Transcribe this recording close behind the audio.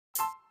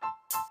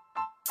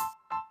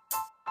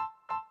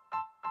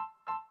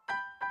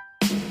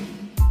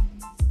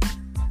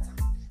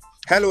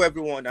Hello,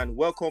 everyone, and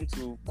welcome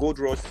to Gold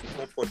Rush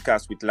Football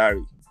Podcast with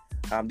Larry.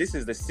 This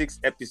is the 6th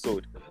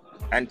episode,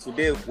 and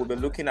today we'll be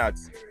looking at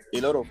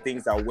a lot of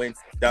things that went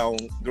down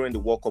during the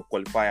World Cup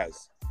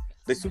qualifiers.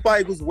 The Super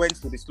Eagles went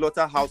to the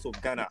slaughterhouse of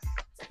Ghana,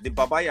 the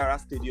Baba Yara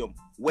Stadium,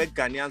 where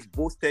Ghanaians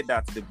boasted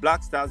that the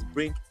Black Stars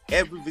bring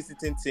every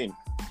visiting team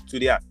to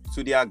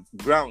their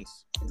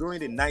grounds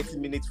during the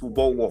 90-minute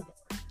football war.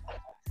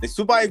 The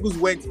Super Eagles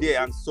went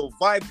there and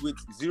survived with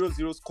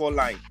 0-0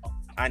 scoreline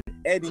and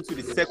head into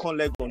the second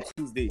leg on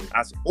Tuesday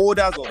as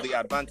holders of the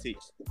advantage.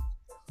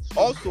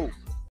 Also,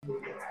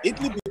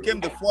 Italy became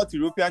the fourth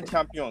European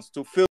champions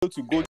to fail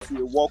to go to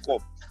a World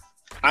Cup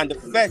and the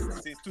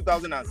first since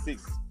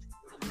 2006.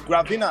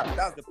 Gravina,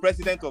 that's the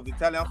president of the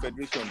Italian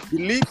Federation,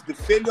 believes the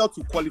failure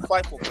to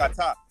qualify for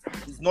Qatar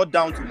is not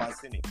down to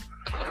Mancini.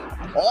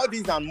 All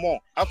these and more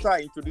after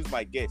I introduce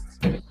my guests.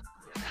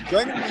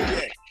 Joining me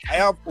here, I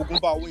have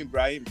Ogumbawo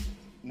Ibrahim,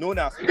 known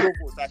as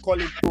Provost. I call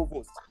him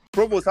Provost.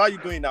 Provost, how you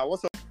doing now?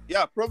 What's up?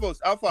 Yeah,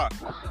 Provost, Alpha,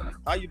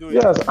 how you doing?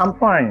 Yes, I'm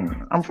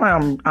fine.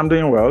 I'm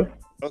doing well.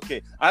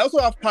 Okay. I also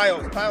have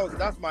Pius. Pius,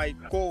 that's my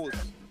co-host.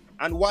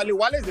 And Wale.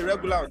 Wale is a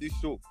regular on this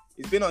show.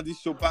 He's been on this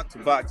show back to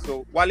back.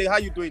 So, Wale, how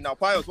you doing now?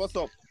 Pius, what's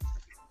up?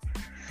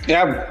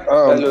 Yeah.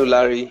 Hello,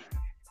 Larry.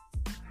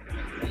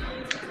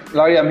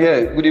 Larry, I'm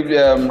here. Good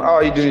evening. How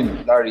are you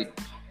doing, Larry?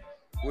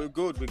 We're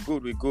good.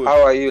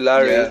 How are you,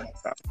 Larry? Yeah.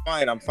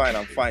 I'm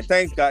fine.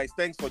 Thanks, guys.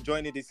 Thanks for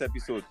joining this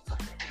episode.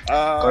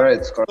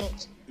 Correct. So,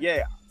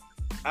 yeah.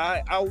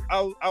 I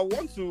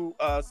want to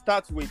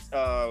start with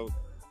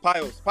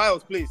Pius.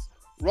 Pius, please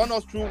run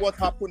us through what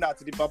happened at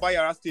the Baba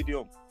Yara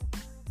Stadium,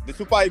 the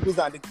Super Eagles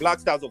and the Black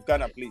Stars of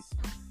Ghana, please.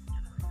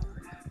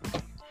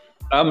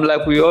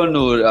 Like we all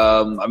know,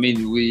 a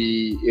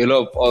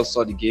lot of us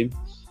saw the game.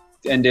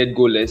 It ended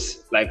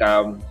goalless.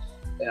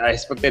 I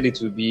expected it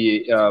to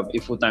be a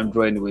full-time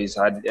draw anyways.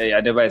 I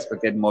never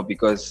expected more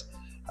because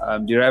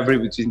the rivalry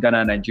between Ghana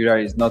and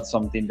Nigeria is not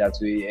something that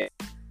we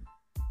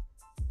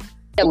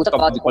we'll talk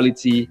about the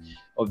quality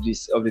of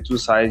the two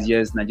sides.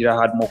 Yes, Nigeria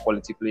had more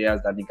quality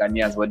players than the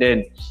Ghanaians, but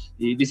then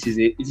this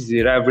is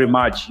a rivalry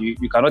match.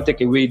 You cannot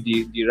take away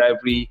the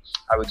rivalry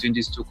between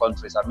these two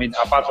countries. I mean,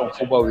 apart from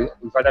football,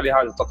 we finally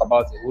had to talk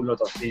about a whole lot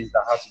of things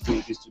that have to do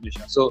with these two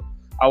nations. So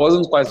I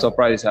wasn't quite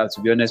surprised,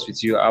 to be honest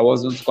with you. I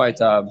wasn't quite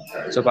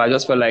surprised. I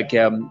just felt like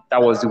that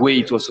was the way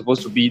it was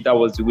supposed to be. That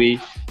was the way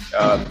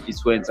it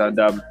went. And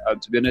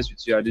to be honest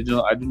with you, I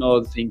do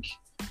not think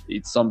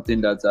it's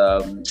something that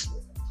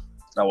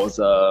was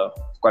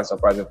quite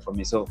surprising for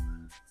me. So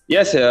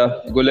yes,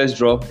 goalless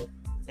draw.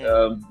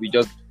 We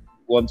just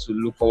want to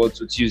look forward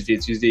to Tuesday.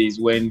 Tuesday is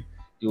when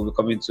he will be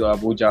coming to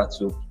Abuja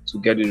to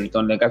get the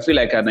return leg. I feel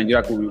like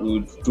Nigeria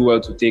would do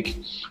well to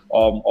take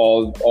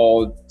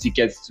all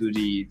tickets to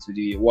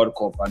the World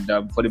Cup.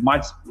 And for the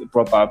match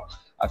proper,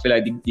 I feel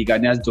like the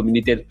Ghanaians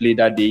dominated play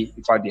that day.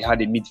 In fact, they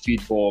had a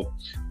midfield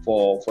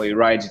for a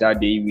ride that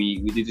day.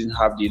 We didn't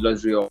have the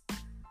luxury of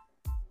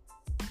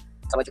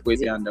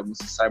and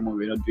Musa Simon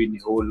were not doing a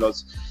whole lot.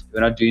 They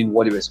were not doing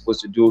what they were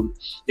supposed to do.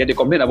 Yeah, they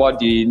complained about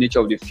the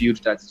nature of the field,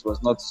 that it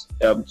was not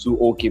too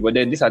okay. But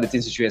then these are the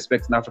things you should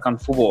expect in African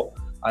football.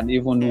 And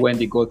even when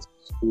they got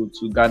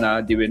to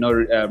Ghana, they were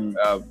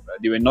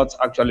not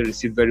actually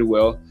received very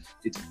well.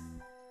 It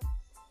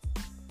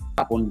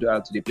happened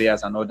to the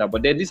players and all that.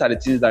 But then these are the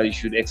things that you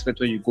should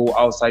expect when you go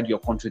outside your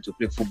country to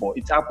play football.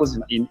 It happens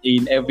in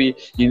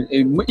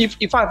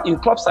fact in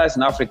club sides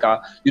in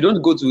Africa, you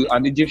don't go to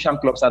an Egyptian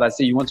club side and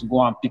say you want to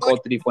go and pick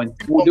out 3 points.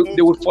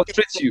 They would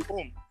frustrate you.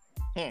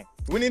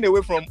 Winning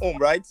away from home,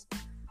 right?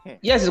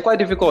 Yes, it's quite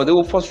difficult. They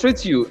will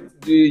frustrate you.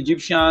 The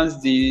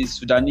Egyptians, the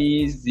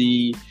Sudanese,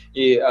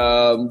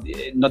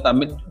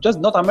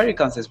 North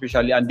Americans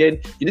especially. And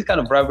then in this kind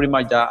of rivalry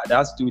match that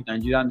has to do with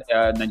Nigeria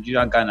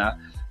and Ghana,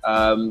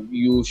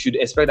 you should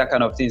expect that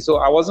kind of thing. So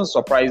I wasn't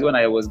surprised when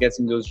I was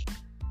getting those.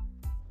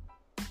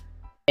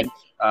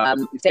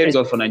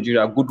 Result for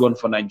Nigeria, a good one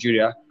for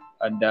Nigeria.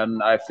 And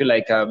then I feel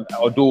like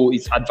although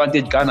it's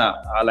advantage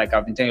Ghana, like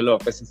I've been telling a lot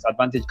of persons,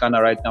 advantage Ghana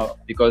right now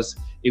because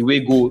away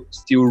goal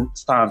still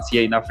stands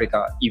here in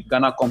Africa. If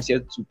Ghana comes here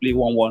to play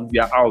 1-1, we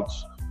are out.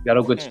 We are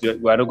not going to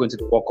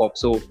the World Cup.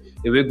 So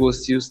away goal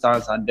still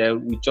stands, and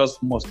then we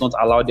just must not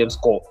allow them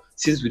score.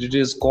 Since we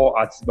didn't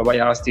score at Baba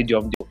Yara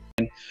Stadium,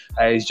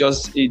 it's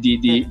just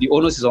the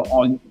onus is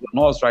on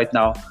us right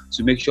now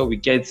to make sure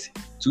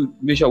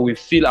we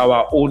fill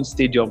our own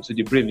stadium to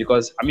the brim,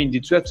 because I mean the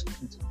 12th.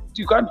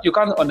 You can't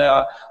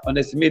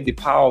underestimate the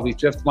power of the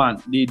 12th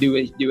man.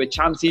 They were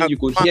chanting. You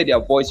could hear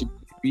their voice. You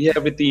could hear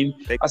everything.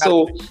 Exactly.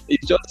 So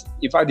it's just,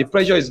 in fact, the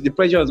pressure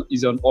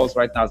is on us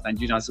right now as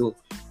Nigerians. So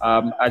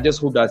I just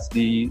hope that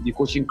the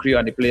coaching crew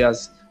and the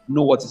players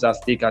know what is at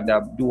stake and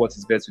do what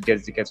is best to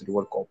get to the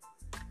World Cup.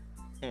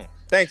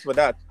 Thanks for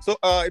that. So,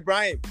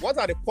 Ibrahim, what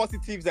are the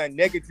positives and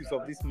negatives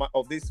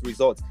of this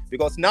result?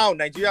 Because now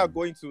Nigeria are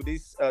going to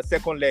this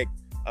second leg,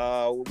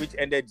 which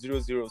ended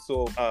 0-0.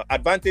 So,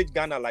 advantage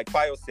Ghana, like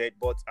Payo said,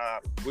 but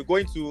we're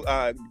going to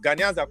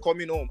Ghanaians are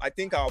coming home. I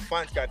think our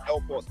fans can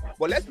help us.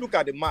 But let's look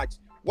at the match.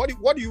 what do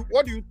you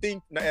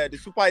think the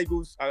Super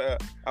Eagles?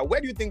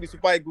 Where do you think the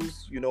Super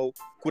Eagles,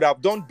 could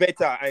have done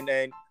better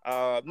and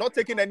not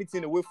taking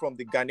anything away from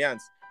the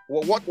Ghanaians?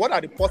 What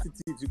are the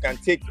positives you can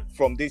take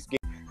from this game?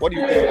 What do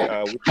you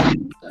think?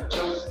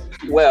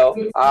 Well,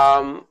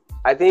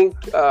 I think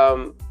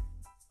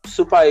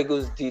Super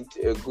Eagles did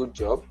a good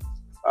job.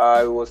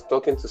 I was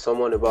talking to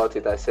someone about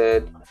it. I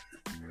said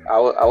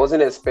I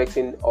wasn't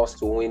expecting us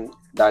to win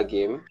that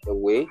game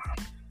away,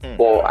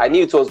 but I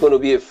knew it was going to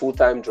be a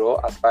full-time draw,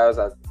 as Pius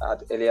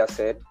had earlier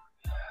said.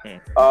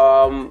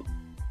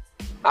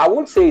 I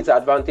wouldn't say it's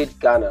advantage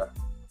Ghana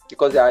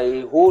because there are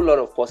a whole lot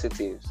of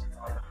positives.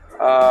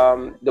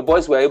 The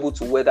boys were able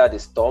to weather the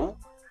storm.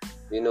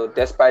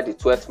 Despite the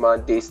 12th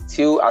man, they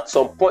still, at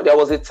some point, there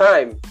was a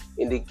time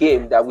in the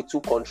game that we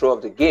took control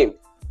of the game.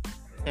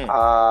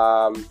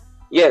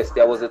 Yes,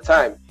 there was a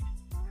time.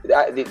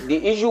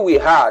 The issue we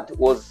had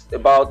was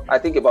about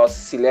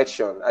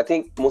selection. I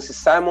think Moses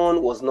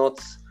Simon was not,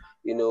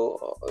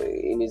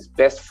 in his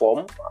best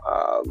form.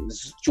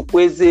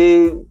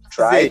 Chukwueze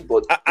tried,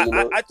 but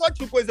I thought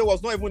Chukwueze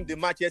was not even the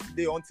match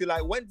yesterday until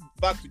I went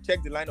back to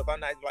check the lineup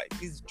and I was like,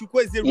 is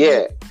Chukwueze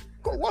really?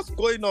 What's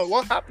going on?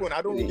 What happened?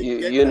 I don't really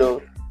get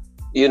that.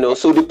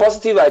 So the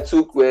positive I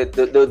took were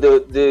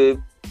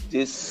the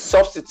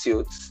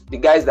substitutes, the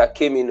guys that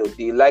came in,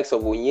 the likes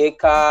of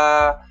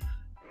Onyeka,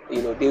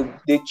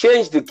 they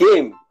changed the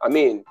game. I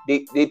mean,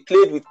 they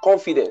played with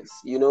confidence,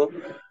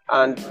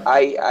 and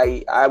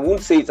I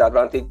wouldn't say it's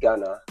advantage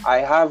Ghana. I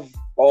have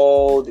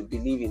all the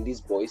belief in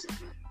these boys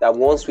that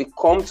once we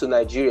come to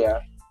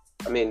Nigeria,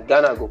 I mean,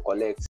 Ghana go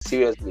collect.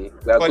 Seriously.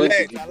 I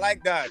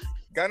like that.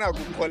 Ghana go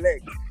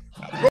collect.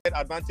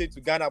 Advantage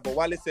to Ghana, but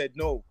Wale said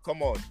no.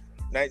 Come on,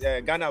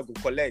 Ghana will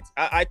collect.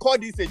 I call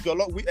this a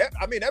jollof.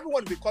 Everyone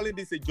will be calling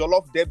this a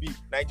jollof derby.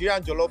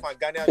 Nigerian jollof and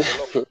Ghanaian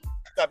jollof.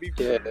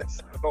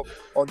 Yes.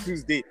 On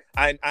Tuesday,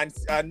 and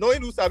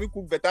knowing who Sabi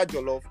cook better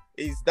jollof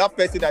is that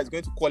person that is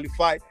going to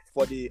qualify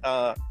for the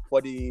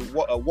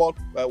World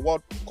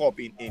Cup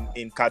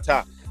in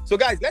Qatar. So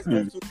guys, let's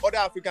move to other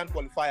African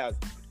qualifiers.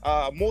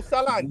 Mo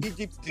Salah and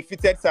Egypt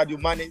defeated Sadio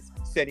Mane's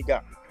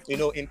Senegal,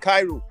 in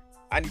Cairo,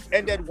 and it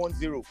ended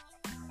 1-0.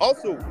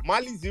 Also,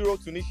 Mali 0,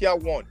 Tunisia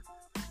 1.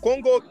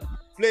 Congo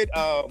played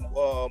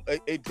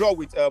a draw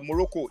with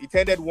Morocco. It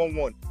ended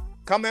 1-1.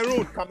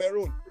 Cameroon,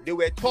 they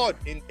were third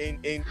in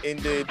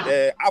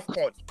the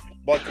AFCON,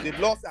 but they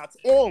lost at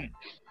home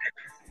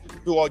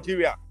to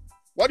Algeria.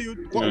 What do you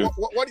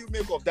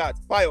make of that,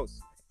 Pius?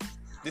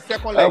 The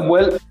second leg.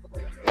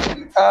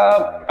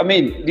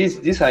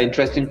 These are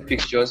interesting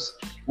fixtures.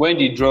 When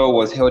the draw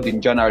was held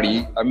in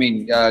January,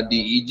 the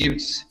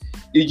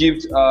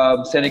Egypt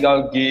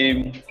Senegal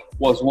game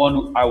was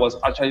one I was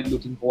actually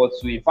looking forward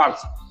to. In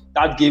fact,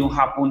 that game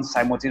happened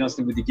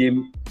simultaneously with the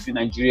game between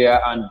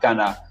Nigeria and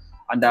Ghana,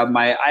 and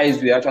my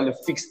eyes were actually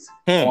fixed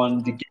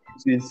on the game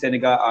between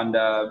Senegal and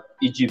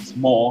Egypt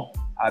more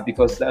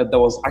because there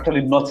was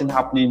actually nothing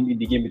happening in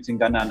the game between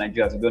Ghana and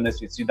Nigeria. To be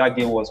honest with you, that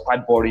game was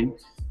quite boring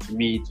to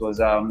me. It was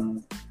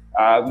and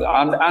I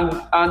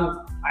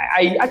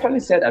actually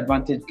said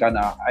advantage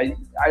Ghana.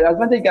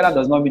 Advantage Ghana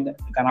does not mean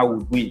Ghana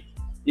would win.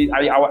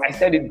 I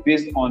said it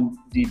based on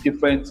the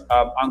different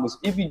angles.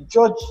 If you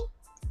judge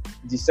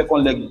the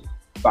second leg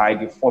by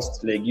the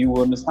first leg, you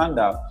will understand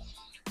that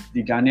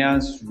the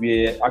Ghanaians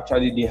were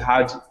actually, they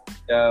had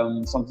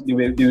something,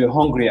 they were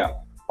hungrier.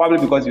 Probably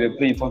because they were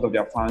playing in front of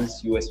their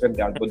fans, you expect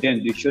that. But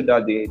then they showed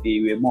that they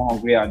were more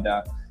hungry and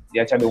they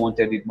actually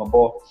wanted it more.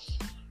 But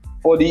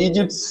for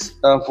Egypt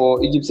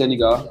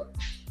Senegal,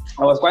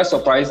 I was quite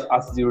surprised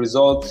at the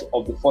result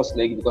of the first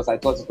leg because I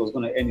thought it was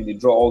going to end in the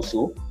draw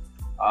also.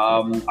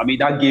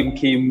 That game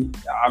came,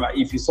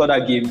 if you saw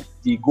that game,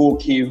 the goal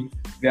came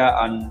via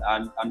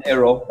an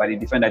error by the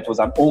defender. It was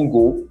an own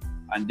goal.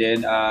 And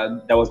then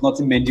there was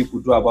nothing Mendy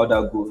could do about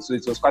that goal. So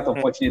it was quite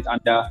unfortunate.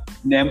 And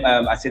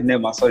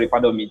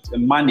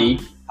Mane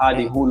had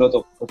a whole lot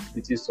of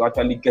opportunities to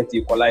actually get the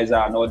equalizer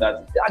and all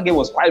that. That game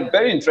was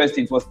very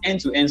interesting. It was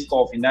end-to-end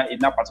stuff in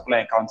that particular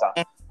encounter.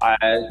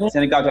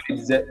 Senegal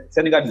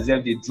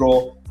deserved a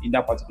draw in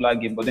that particular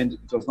game, but then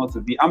it was not to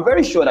be. I'm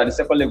very sure that the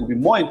second leg will be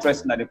more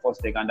interesting than the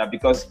first leg, and that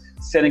because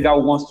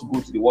Senegal wants to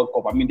go to the World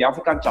Cup. The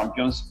African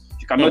champions,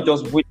 you cannot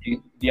just win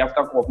the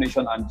African Cup of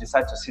Nations and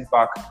decide to sit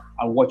back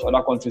and watch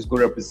other countries go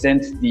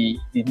represent the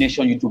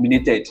nation you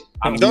dominated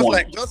and just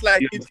won.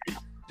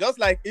 Just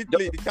like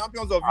Italy, the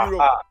champions of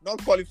Europe,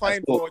 not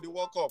qualifying for the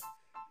World Cup.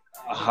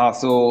 And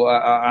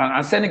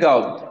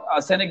Senegal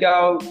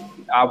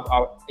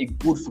are a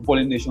good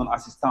footballing nation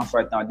as it stands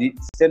right now. The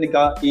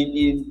Senegal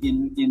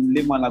in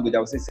layman language, I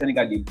would say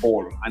Senegal the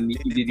ball, and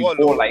the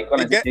ball like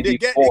they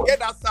get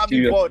that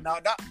Sami ball now.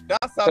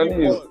 That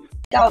Sami ball.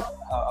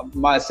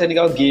 My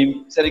Senegal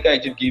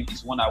Egypt game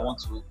is one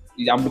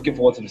I'm looking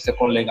forward to the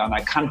second leg, and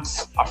I can't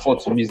afford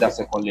to miss that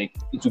second leg.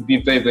 It will be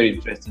very, very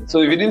interesting.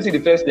 So if you didn't see the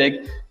first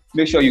leg,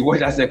 make sure you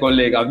watch that second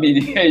leg.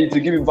 To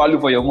give you value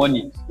for your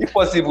money. If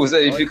possible, so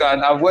if you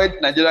can avoid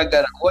Nigeria,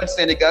 Ghana, watch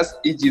Senegal,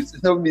 Egypt.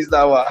 Don't miss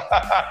that one.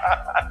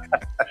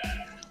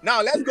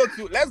 Now let's go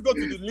to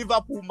the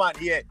Liverpool man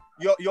here.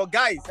 your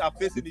guys are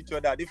facing each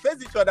other. They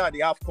face each other at the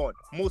AFCON.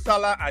 Mo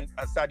Salah and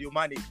Sadio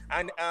Mane.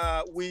 And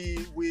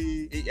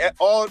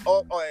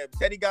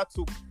Senegal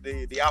took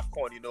the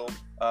AFCON,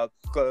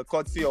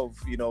 courtesy of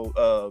they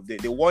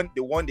won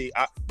the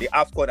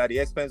AFCON at the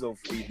expense of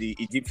the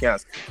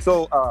Egyptians.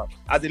 So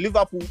as a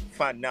Liverpool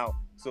fan now,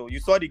 so you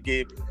saw the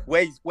game.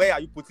 Where are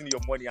you putting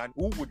your money, and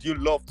who would you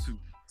love to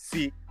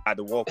see at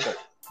the World Cup?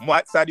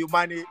 Sadio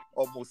Mane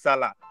or Mo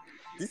Salah?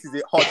 This is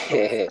a hot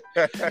shot.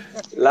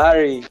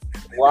 Larry,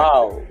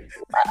 wow.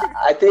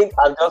 I think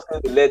I'm just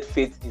going to let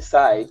fate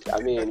decide. I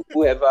mean,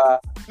 whoever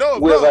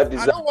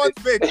decides. I don't want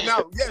fate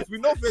now. Yes, we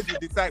know fate will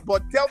decide,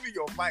 but tell me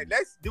your mind.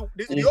 Let's do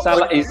the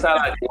Salah.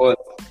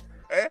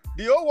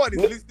 The whole world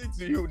is listening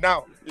to you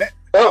now.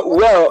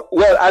 Well,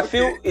 I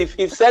feel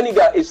if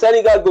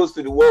Senegal goes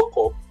to the World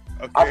Cup,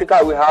 okay.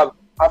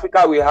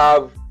 Africa will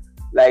have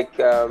like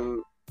I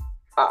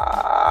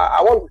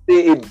want to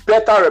say a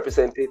better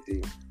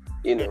representative,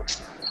 And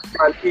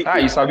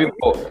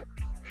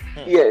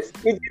yes,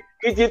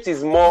 Egypt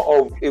is more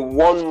of a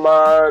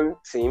one-man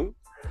team,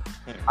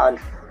 and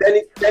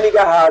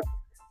Senegal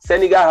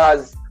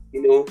has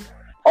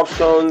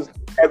options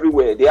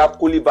everywhere. They have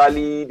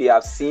Koulibaly, they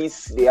have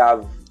Sis, they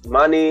have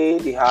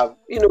Mane, they have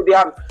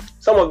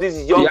some of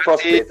these young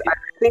prospects. I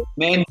think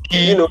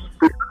Mendy,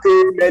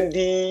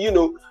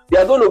 they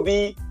are going to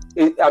be.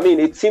 A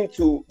team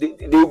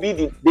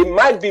they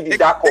might be the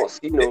dark horse,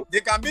 they can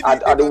be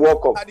at the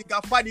World Cup.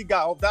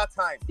 Fadiga of that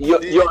time.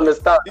 You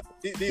understand?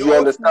 You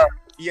understand?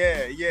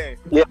 Yeah.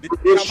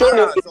 They've shown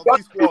it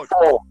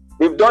before.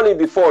 They've done it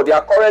before.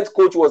 Their current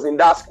coach was in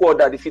that squad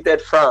that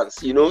defeated France.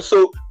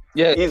 So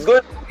he's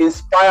going to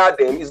inspire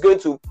them. He's going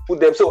to put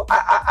them. So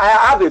I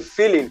have a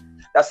feeling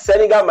that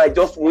Senegal might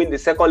just win the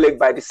second leg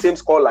by the same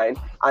scoreline,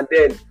 and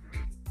then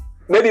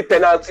maybe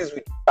penalties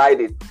will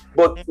decide it.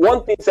 But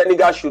one thing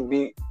Senegal should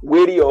be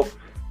wary of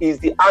is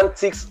the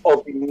antics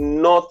of the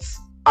North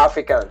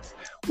Africans.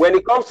 When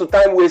it comes to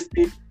time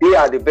wasting, they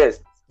are the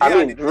best.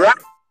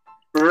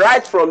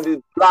 Right from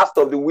the blast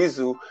of the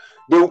whistle,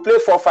 they will play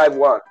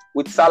 4-5-1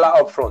 with Salah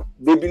up front.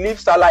 They believe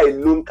Salah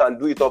alone can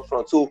do it up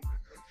front. So,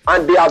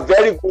 and they are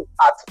very good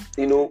at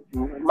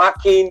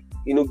marking,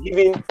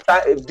 giving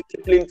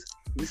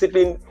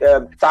disciplined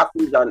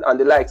tackles and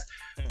the likes.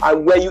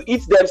 And when you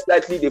eat them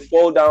slightly, they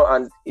fall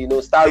down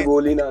and start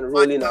rolling and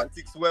rolling. They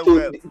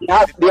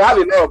have a lot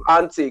of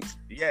antics.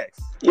 Yes.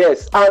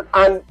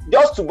 And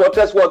just to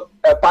buttress what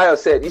Payo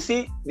said, you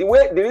see, the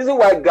reason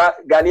why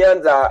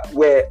Ghanaians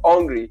were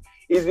hungry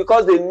is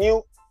because they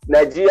knew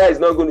Nigeria is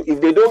not going to.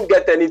 If they don't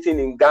get anything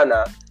in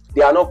Ghana,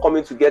 they are not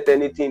coming to get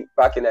anything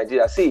back in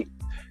Nigeria. See,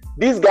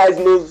 these guys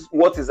knows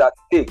what is at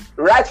stake.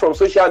 Right from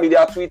social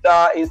media,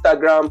 Twitter,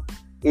 Instagram,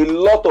 a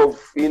lot of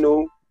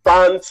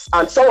fans,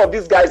 and some of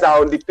these guys are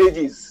on the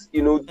pages.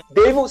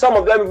 Some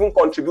of them even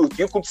contribute.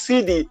 You could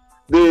see the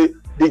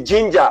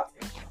ginger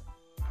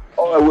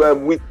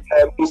with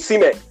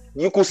Osimhen.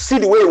 You could see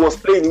the way he was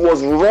playing. He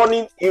was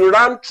running. He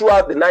ran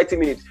throughout the 90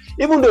 minutes,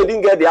 even though he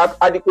didn't get the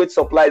adequate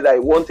supply that he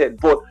wanted.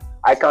 But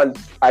I can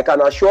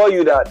assure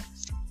you that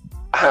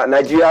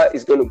Nigeria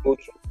is going to go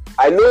through.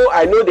 I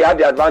know they have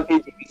the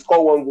advantage if you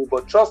score one goal,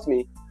 but trust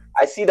me,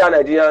 I see that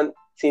Nigerian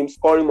team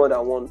scoring more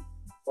than one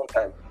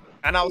time.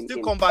 And I'll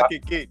still come back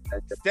again.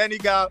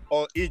 Senegal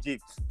or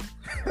Egypt?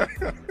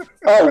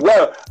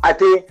 I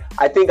think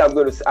I'm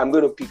going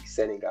to pick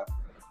Senegal.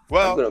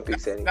 Well, I'm going to pick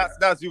Senegal.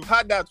 That's you've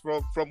heard that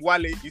from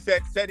Wale. You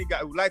said Senegal.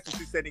 I would like to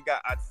see Senegal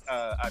at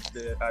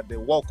the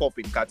World Cup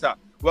in Qatar.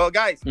 Well,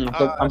 guys,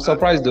 I'm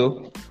surprised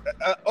though.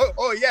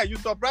 You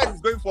surprised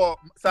he's going for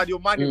Sadio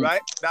Mane,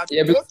 right?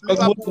 Because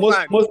most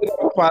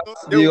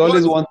fans they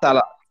always want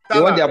Salah. They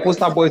want their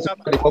poster boy to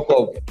the World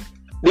Cup.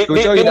 The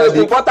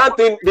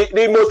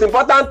most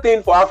important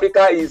thing for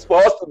Africa is for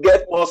us to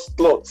get more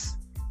slots,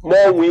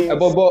 more wins.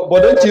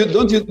 But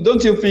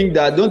don't you think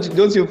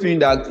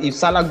that if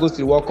Salah goes to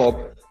the World Cup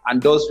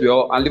and does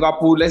well, and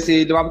Liverpool, let's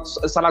say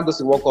Salah goes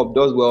to the World Cup,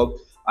 does well,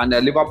 and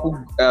Liverpool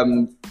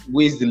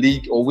wins the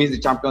league or wins the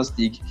Champions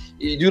League,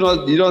 you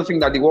don't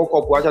think that the World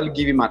Cup will actually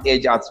give him an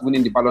edge at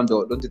winning the Ballon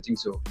d'Or? Don't you think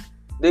so?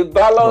 The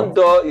Ballon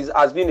d'Or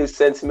has been a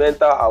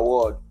sentimental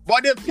award.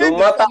 But they've changed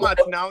the format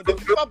now. The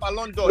FIFA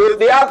Ballon d'Or.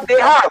 They have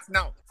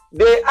now.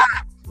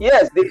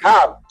 Yes, they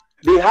have.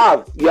 You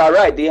are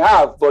right. They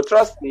have. But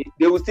trust me,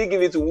 they will still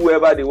give it to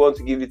whoever they want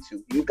to give it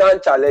to. You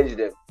can't challenge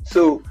them.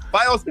 So,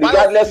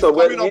 regardless of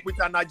coming up with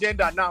an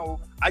agenda now.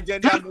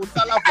 Agenda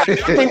Musala for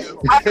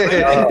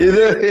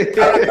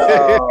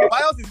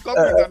Bios is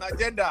coming with an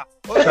agenda.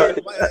 Okay,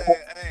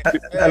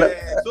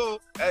 so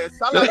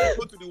Salah will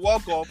go to the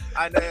World Cup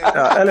and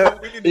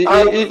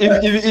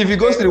if he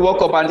goes to the World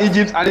Cup and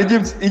Egypt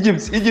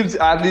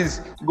at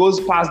least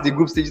goes past the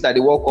group stages at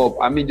the World Cup,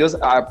 I mean just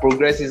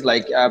progresses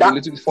like a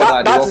little bit further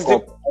at the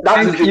World Cup.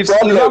 And if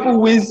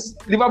Liverpool wins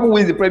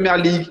the Premier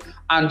League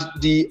and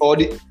he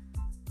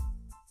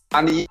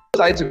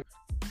decides to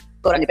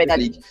go in the Premier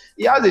League,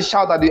 he has a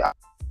shout at the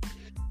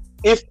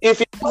if he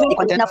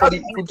contender for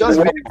the just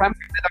be the prime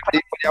contender for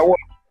the award.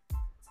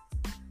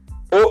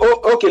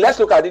 Okay, let's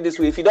look at it this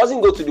way. If he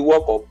doesn't go to the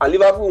World Cup and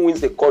Liverpool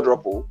wins the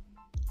quadruple,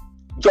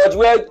 George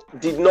Weah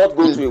did not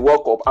go to a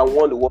World Cup and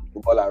won the World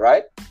Footballer,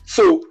 right?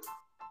 So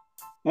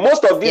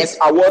most of these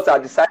awards are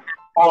decided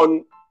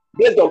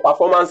based on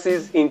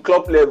performances in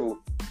club level,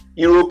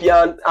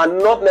 European, and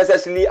not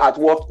necessarily at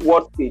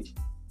what stage.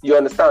 You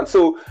understand?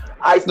 So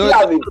I still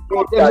have a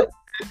that.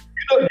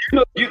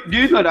 Do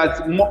you know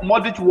that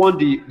Modric won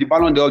the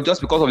Ballon d'Or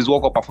just because of his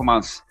World Cup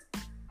performance?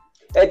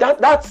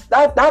 That's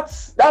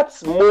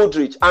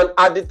Modric, and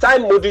at the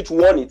time Modric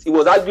won it, he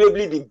was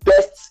arguably the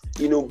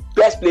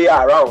best player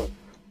around.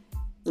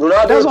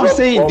 Ronaldo, that's what I'm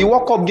saying. The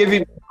World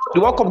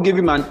Cup gave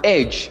him an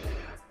edge.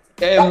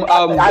 I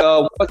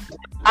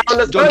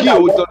understand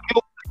Jorginho was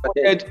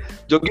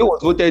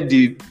voted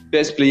the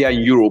best player in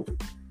Europe,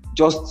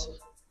 just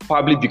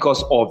probably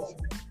because of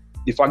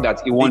the fact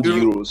that he won the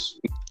Euros.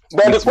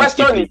 But the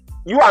question is,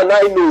 you and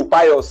I know,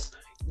 Pius,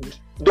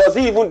 does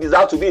he even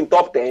deserve to be in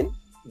top 10?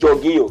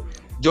 Jorginho,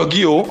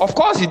 of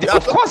course he did.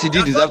 Of course he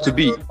did deserve to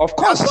be. Of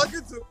course.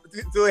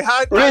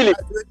 Really?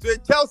 To a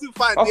Chelsea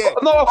fan,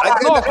 No, of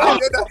course.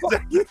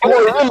 He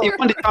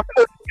won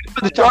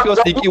the Champions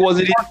League. He was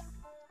in it.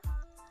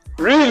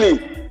 Really?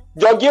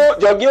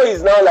 Jorginho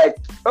is now like,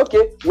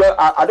 okay, well,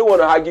 I don't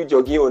want to argue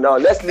Jorginho now.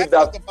 Let's leave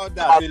that. Talk about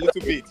that a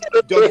little bit.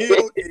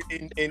 Jorginho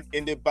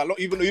in the Ballon,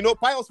 even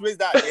Pius raised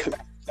that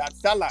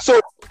Salah. So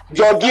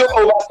Jorginho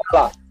over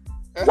Salah.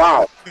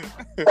 Wow.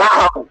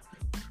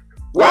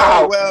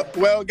 Wow.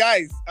 Well,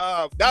 guys,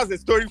 that's a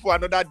story for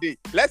another day.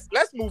 Let's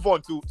move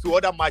on to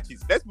other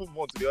matches. Let's move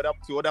on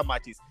to other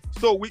matches.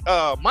 So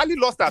Mali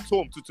lost at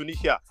home to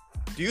Tunisia.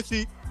 Do you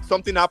see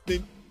something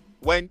happening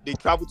when they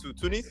travel to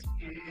Tunis?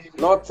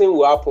 Nothing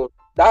will happen.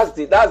 That's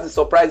the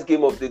surprise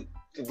game of the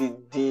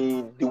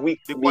week.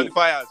 The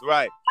qualifiers,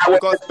 right? I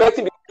was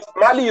expecting, because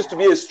Mali used to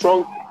be a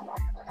strong,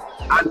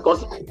 and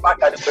considering the fact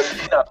that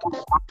I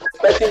was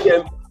expecting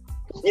them.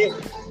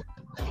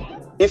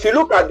 If you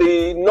look at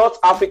the North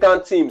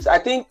African teams, I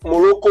think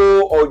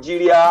Morocco,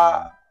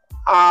 Algeria,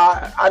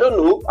 I don't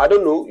know.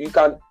 You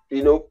can,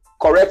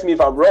 correct me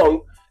if I'm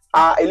wrong.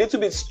 Are a little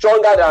bit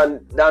stronger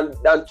than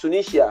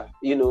Tunisia,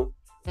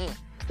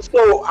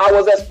 So I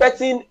was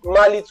expecting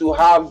Mali to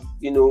have,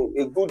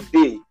 a good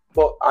day.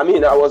 But I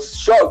mean, I was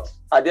shocked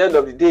at the end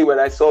of the day when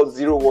I saw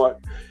 0-1.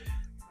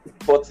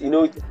 But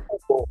it's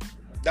football.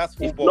 That's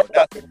football.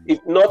 If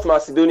North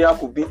Macedonia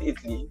could beat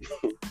Italy.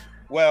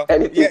 Well,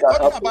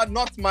 talking about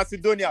North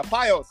Macedonia,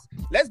 Pius,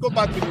 let's go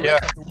back to the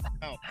World Cup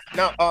now.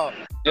 Now,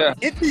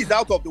 Italy is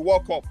out of the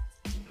World Cup.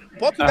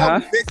 Portugal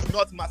will face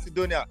North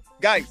Macedonia.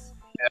 Guys,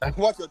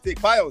 what's your take?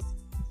 Pius,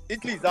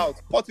 Italy is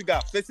out.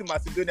 Portugal facing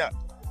Macedonia.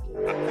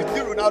 You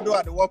see Ronaldo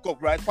at the World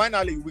Cup, right?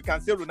 Finally, we can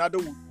say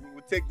Ronaldo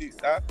will take this,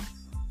 huh?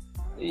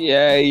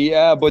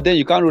 Yeah, but then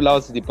you can't rule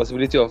out the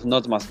possibility of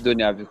North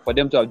Macedonia for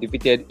them to have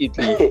defeated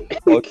Italy.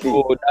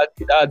 Although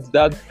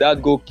that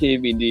goal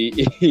came in the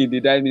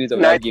 9 minutes of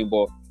that game,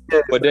 but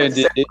then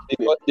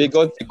they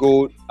got the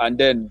goal, and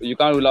then you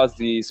can't rule out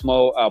the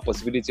small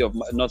possibility of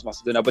North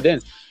Macedonia. But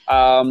then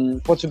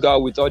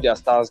Portugal, with all their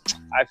stars,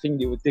 I think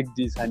they will take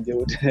this, and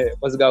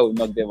Portugal will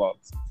knock them out.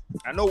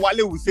 I know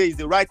Wale will say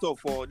it's a write-off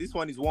for this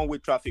one is one-way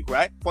traffic,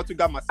 right?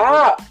 Portugal,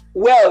 Macedonia.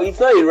 Well,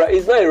 it's not a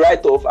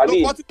write-off. I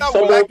mean, Portugal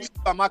will like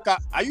Amaka.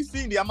 Are you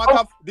seeing the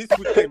Amaka this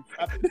weekend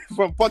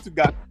from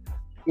Portugal?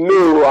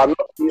 No, I'm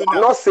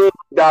not saying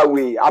it that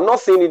way. I'm not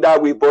saying it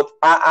that way, but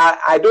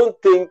I don't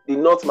think the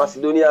North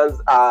Macedonians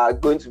are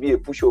going to be a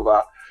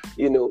pushover.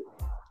 They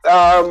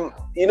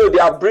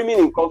are brimming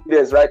in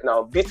confidence right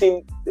now,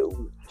 beating the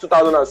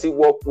 2006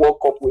 World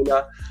Cup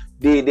winner.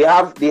 They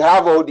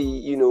have all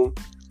the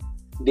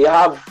they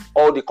have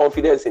all the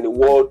confidence in the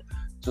world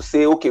to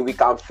say, okay, we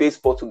can face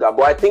Portugal.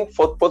 But I think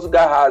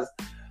Portugal has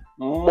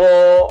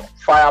more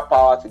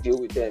firepower to deal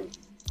with them.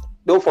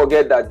 Don't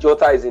forget that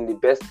Jota is in the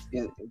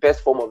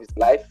best form of his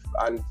life,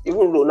 and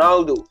even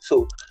Ronaldo.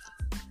 So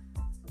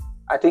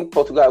I think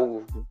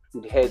Portugal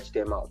would hedge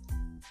them out.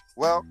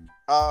 Well,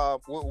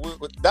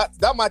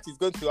 that match is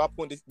going to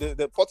happen.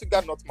 The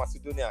Portugal North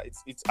Macedonia.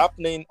 It's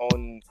happening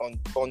on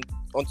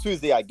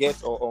Tuesday, I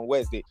guess, or on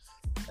Wednesday,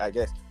 I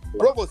guess.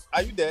 Provost,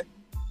 are you there?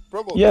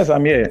 Provost? Yes,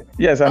 I'm here.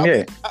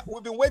 Here.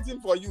 We've been waiting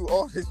for you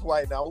all this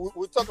while now.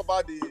 We'll talk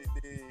about the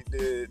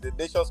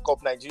Nations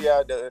Cup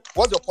Nigeria.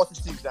 What's your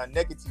positives and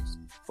negatives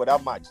for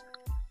that match?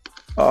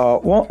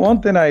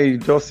 One thing I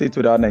just say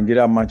to that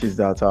Nigeria match is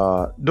that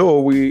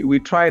though we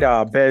tried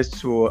our best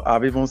to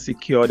have even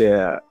secured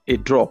a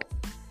drop,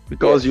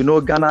 because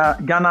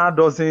Ghana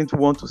doesn't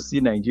want to see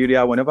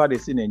Nigeria. Whenever they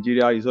see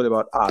Nigeria, it's all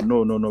about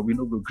no, we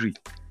no go agree.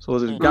 So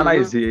Ghana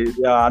is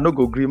a no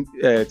go agree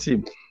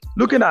team.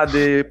 Looking at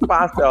the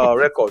past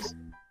records,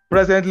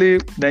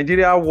 presently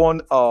Nigeria won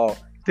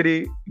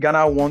 3,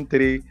 Ghana won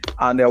 3,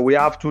 and we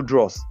have 2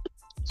 draws.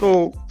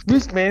 So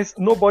which means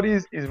nobody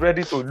is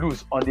ready to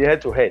lose on the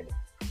head-to-head.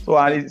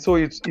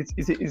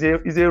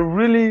 It's a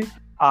really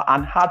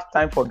an hard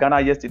time for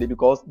Ghana yesterday,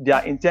 because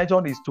their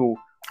intention is to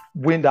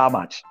win that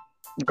match,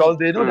 because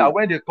they know that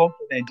when they come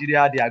to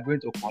Nigeria, they are going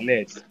to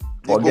collect.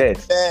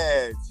 Forget.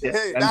 Hey,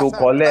 and go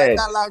collect.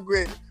 That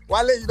language.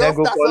 Wale, you Then don't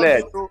go start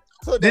collect. something.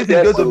 So This is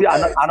Yes, going to be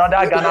so-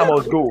 another Ghana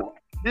must go.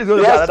 This is going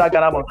to be Yes. another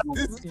Ghana must go.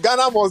 This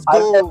Ghana must I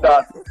love go.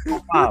 that.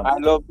 Fam. I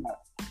love that.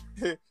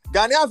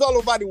 Ghanaians all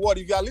over the world,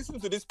 if you are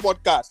listening to this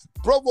podcast,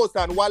 Provost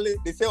and Wale,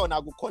 they say on I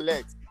go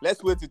collect.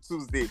 Let's wait till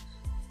Tuesday.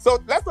 So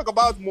let's talk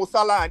about Mo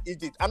Salah and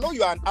Egypt. I know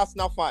you are an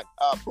Arsenal fan,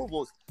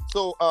 Provost.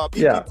 So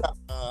Egypt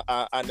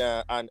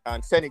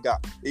and Senegal,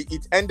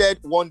 it ended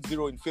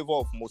 1-0 in favor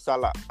of Mo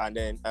Salah. And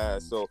then,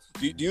 so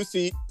do you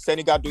see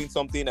Senegal doing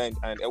something? And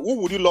who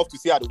would you love to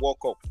see at the World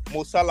Cup?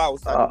 Mo Salah or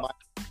Sadio Mane?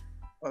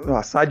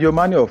 Sadio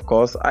Mane, of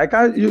course. I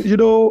can't. You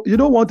know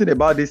one thing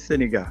about this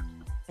Senegal.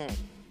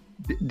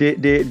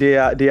 They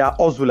are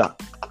Ozula.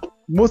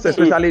 Most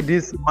especially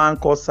this man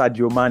called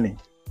Sadio Mane.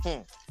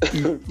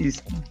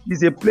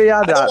 He's a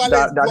player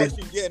that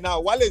is yeah, now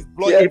Wale is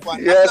blushing.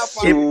 Yes,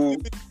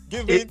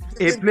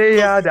 a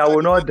player that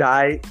will not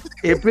die.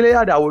 A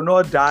player that will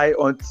not die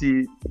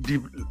until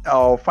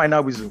the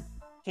final whistle.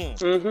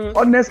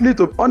 Honestly,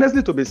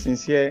 to be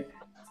sincere,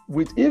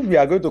 if we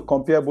are going to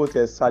compare both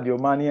Sadio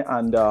Mane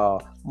and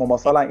Mo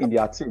Salah in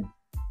their team,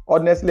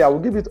 honestly, I will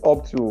give it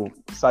up to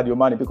Sadio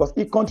Mane because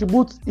he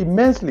contributes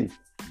immensely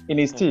in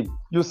his team.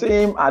 You see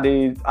him at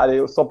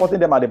the supporting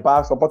them at the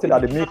back, supporting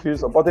at the midfield,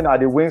 supporting at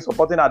the wings,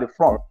 supporting at the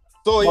front.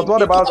 So but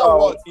what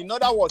about in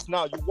other words,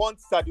 now you want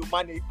Sadio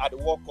Mane at the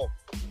World Cup?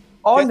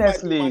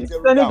 Honestly,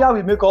 Senegal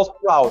will make us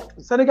proud.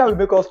 Senegal will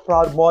make us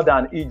proud more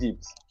than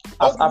Egypt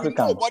as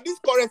Africans. But this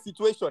current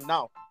situation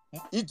now,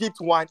 Egypt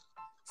 1,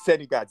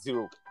 Senegal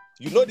 0.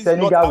 You know this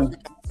Senegal is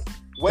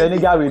not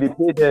Senegal will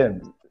repay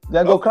them.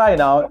 They go cry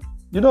now.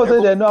 You know,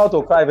 they know how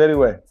to cry very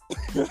well.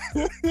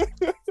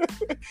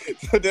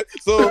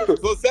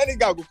 so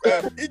Senegal,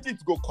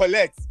 Egypt go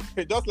collect,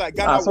 just like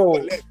Ghana will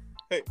collect.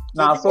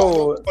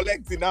 So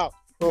collecting now.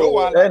 No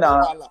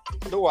wahala.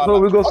 So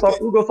we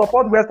go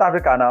support West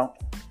Africa now.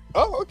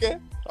 Oh, okay.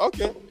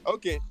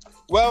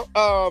 Well,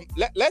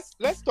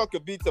 let's talk a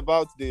bit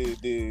about the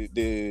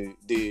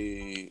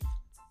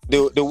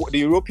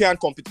European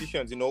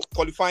competitions. You know,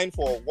 qualifying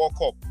for World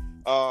Cup.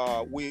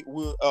 We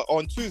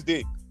on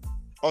Tuesday.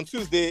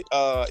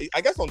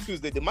 I guess on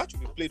Tuesday the match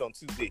will be played on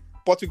Tuesday.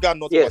 Portugal,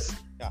 not yes.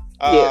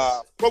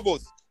 Yes.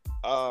 Provost,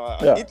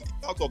 Italy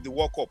out of the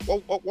World Cup.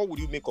 What would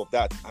you make of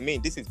that? I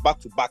mean, this is back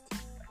to back,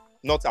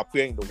 not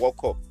appearing in the World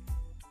Cup.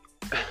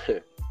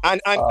 And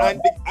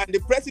the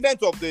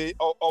president of the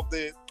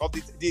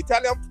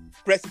Italian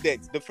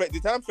president, the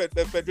Italian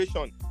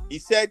Federation, he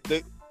said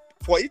that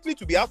for Italy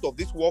to be out of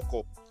this World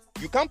Cup,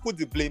 you can't put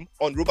the blame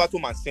on Roberto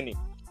Mancini.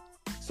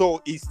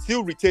 So he's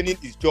still retaining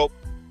his job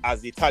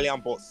as the Italian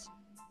boss.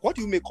 What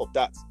do you make of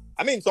that?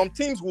 I mean, some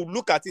teams will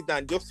look at it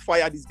and just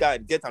fire this guy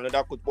and get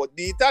another coach, but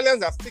the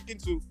Italians are sticking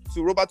to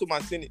Roberto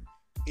Mancini.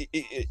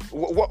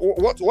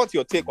 What's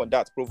your take on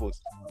that,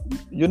 Provost?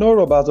 You know,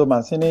 Roberto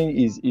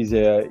Mancini is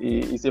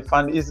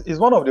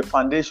one of the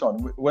foundation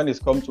when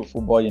it comes to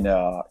football in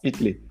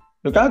Italy.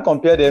 You can't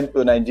compare them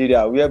to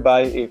Nigeria,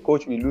 whereby a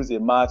coach will lose a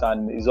match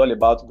and it's all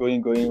about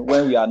going.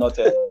 When we are not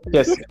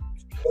Chelsea,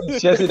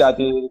 Chelsea that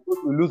a coach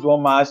will lose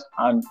one match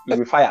and will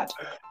be fired.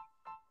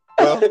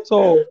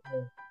 So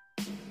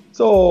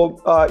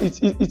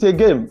it's a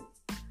game.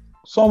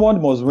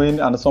 Someone must win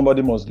and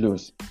somebody must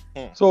lose.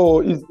 So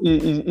it's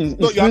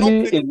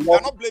you're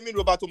not blaming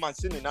Roberto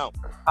Mancini now.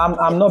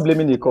 I'm not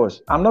blaming the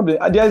coach. I'm not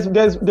blaming.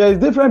 There's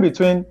difference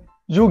between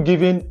you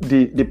giving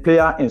the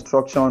player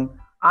instruction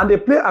and they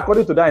play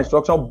according to that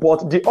instruction,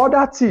 but the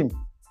other team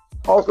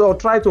also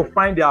try to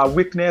find their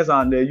weakness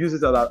and they use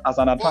it as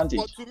an advantage.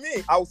 But to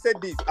me, I will say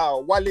this,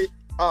 Wale.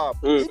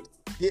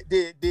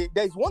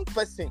 There is one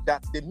person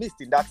that they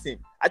missed in that team.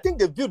 I think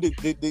they built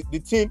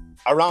the team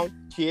around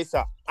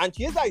Chiesa, and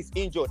Chiesa is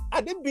injured.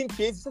 And then being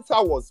Chiesa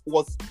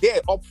was there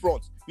up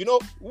front. You know,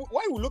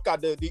 when we look at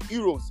the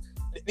Euros,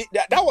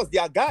 that was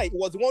their guy. He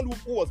was the one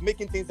who was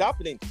making things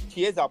happening.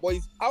 Chiesa, but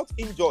he's out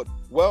injured.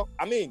 Well,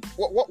 I mean,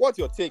 what's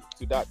your take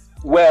to that?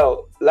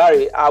 Well,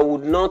 Larry, I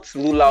would not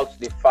rule out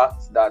the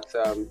fact that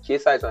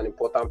Chiesa is an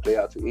important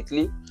player to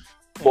Italy,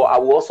 but I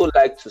would also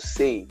like to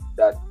say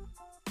that,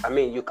 I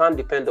mean, you can't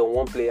depend on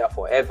one player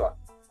forever.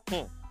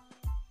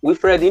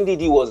 Wilfred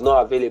Ndidi was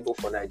not available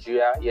for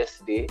Nigeria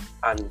yesterday,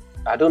 and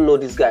I don't know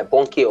this guy,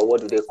 Bonke, or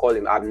what do they call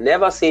him? I've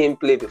never seen him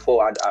play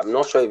before. I'm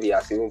not sure if he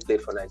has even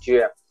played for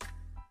Nigeria.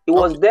 He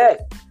was there.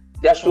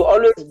 There should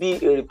always be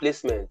a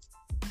replacement.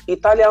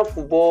 Italian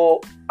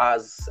football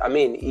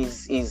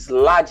is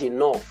large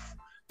enough.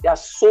 There are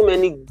so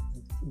many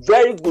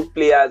very good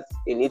players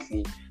in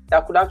Italy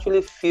that could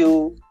actually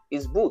fill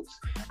his boots.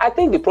 I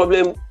think the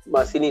problem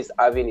Mancini is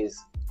having is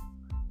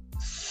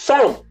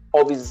some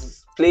of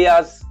his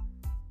players,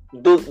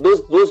 those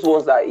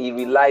ones that he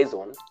relies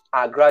on,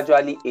 are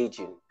gradually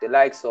aging. The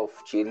likes of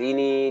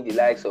Chiellini, the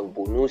likes of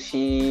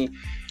Bonucci.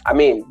 I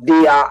mean,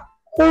 they are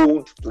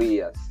old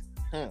players.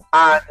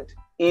 And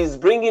he's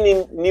bringing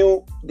in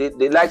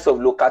the likes of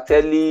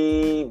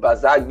Locatelli,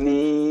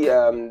 Bazzagli,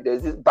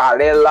 there's this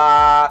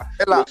Barella.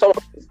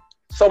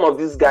 Some of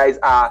these guys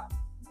are,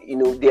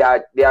 they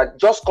are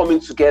just coming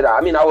together.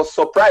 I mean, I was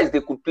surprised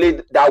they could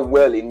play that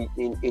well in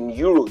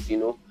Euros,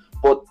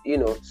 But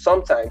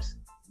sometimes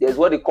there's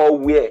what they call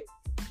wear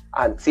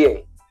and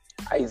tear.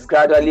 It's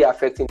gradually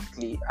affecting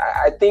Italy.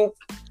 I think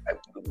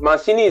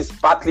Mancini is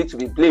partly to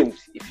be blamed,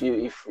 if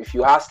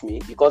you ask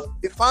me, because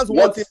the fans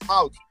want him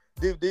out.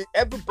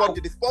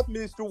 Everybody, the sport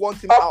ministry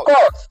wants him out.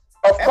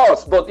 Of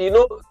course. But in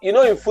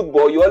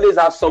football, you always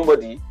have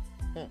somebody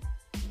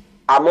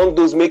among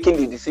those making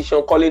the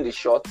decision, calling the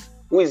shots,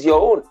 who is your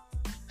own.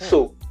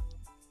 So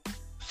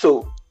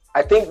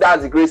I think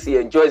that's the grace he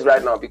enjoys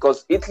right now,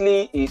 because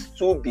Italy is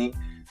too big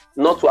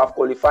not to have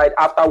qualified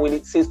after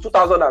winning since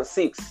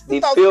 2006.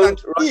 They failed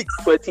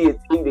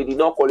 2018. They did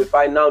not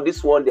qualify. Now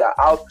this one, they are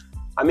out.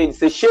 I mean,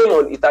 it's a shame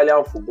on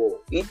Italian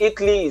football.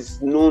 Italy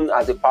is known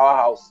as a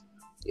powerhouse,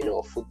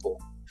 of football.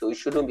 So it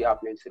shouldn't be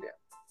happening to them.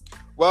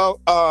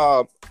 Well,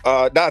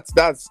 that's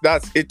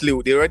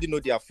Italy. They already know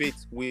their fate.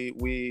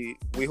 We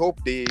hope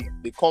they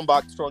come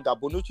back stronger.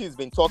 Bonucci has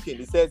been talking.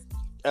 He says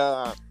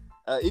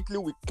Italy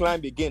will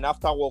climb again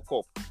after World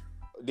Cup.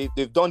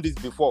 They've done this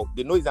before.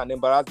 They know it's an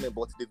embarrassment,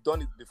 but they've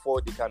done it before.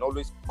 They can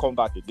always come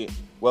back again.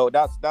 Well,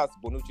 that's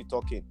Bonucci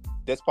talking.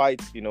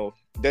 Despite I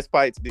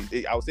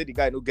would say the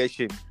guy no get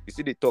shame. You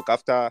see the talk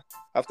after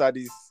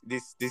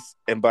this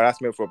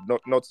embarrassment from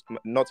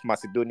North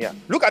Macedonia.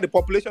 Look at the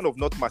population of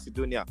North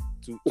Macedonia.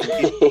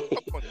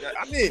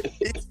 I mean,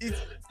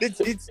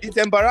 it's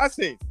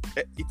embarrassing.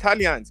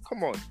 Italians,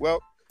 come on.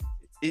 Well,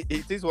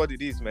 it is what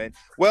it is, man.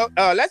 Well,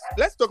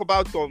 let's talk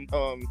about some.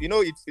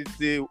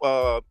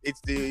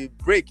 It's the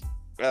break.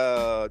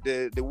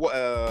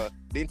 The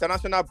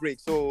international break.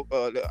 So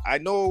I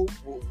know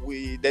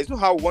there's no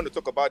how we want to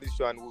talk about this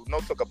show, and we'll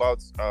not talk about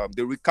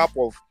the recap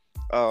of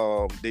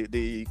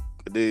the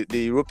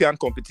European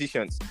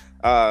competitions.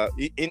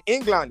 In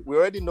England, we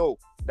already know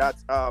that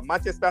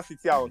Manchester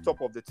City are on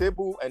top of the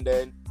table, and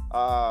then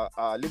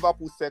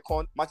Liverpool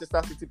second.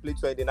 Manchester City played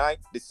 29,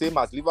 the same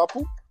as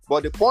Liverpool,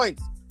 but the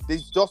points,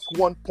 there's just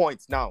 1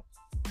 point now.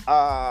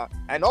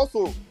 And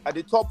also at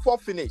the top 4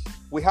 finish,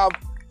 we have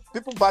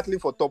people battling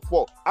for top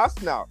 4: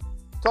 Arsenal,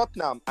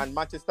 Tottenham, and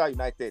Manchester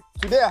United.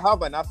 Today I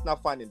have an Arsenal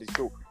fan in the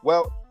show.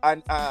 Well,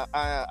 and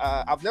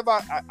I've never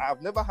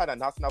had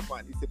an Arsenal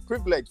fan. It's a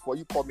privilege for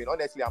you coming.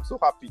 Honestly, I'm so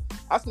happy.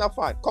 Arsenal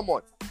fan, come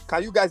on.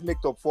 Can you guys make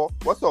top 4?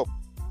 What's up?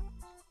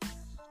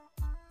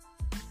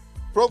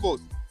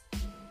 Provost.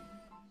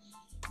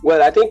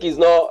 Well, I think he's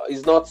not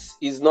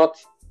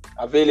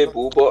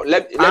available, but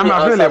let me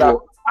answer that.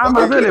 I'm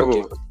available.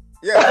 Okay.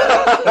 Yeah,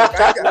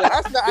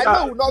 I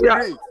know we're not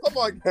agree. Come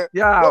on.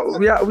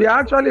 Yeah, we are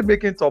actually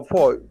making top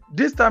 4.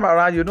 This time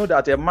around, you know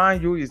that a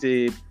Man U is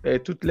a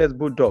toothless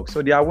bulldog,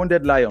 so they are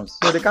wounded lions,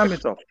 so they can't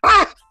meet up.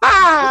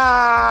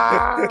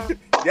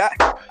 Yeah,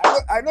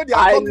 I know they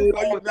are coming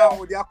for you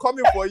now. They are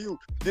coming for you.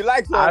 The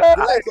likes of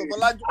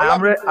Olaju.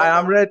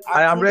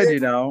 I am ready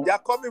now. They are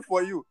coming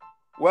for you.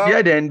 Well,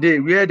 where then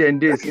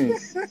they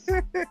since.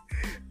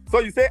 So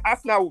you say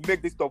Arsenal will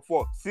make this top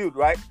 4 sealed,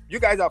 right? You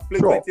guys have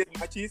played 28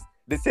 matches.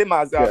 The same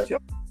as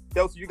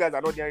Chelsea. You guys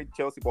are not near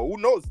Chelsea, but who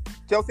knows?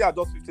 Chelsea are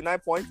just 59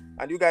 points,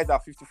 and you guys are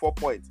 54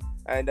 points.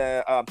 And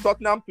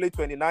Tottenham played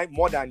 29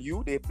 more than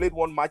you. They played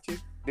one match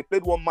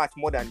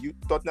more than you.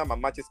 Tottenham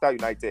and Manchester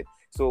United.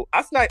 So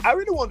Arsenal, I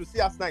really want to see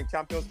Arsenal in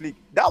Champions League.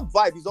 That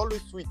vibe is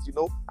always sweet,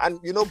 And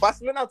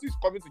Barcelona too is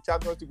coming to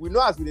Champions League. We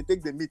know as we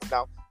take the meet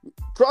now.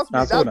 Trust me,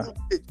 that group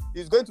stage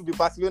is going to be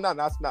Barcelona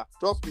and Arsenal.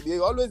 Trust me, they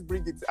always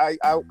bring it. I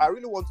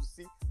really want to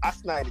see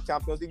Arsenal in the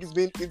Champions League.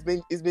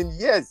 It's been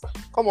years.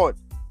 Come on.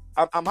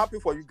 I'm happy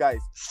for you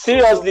guys.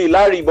 Seriously,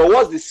 Larry, but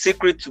what's the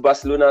secret to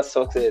Barcelona's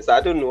success? I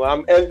don't know.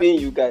 I'm envying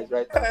you guys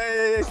right now.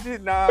 Hey, see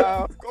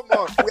now. Come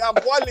on. We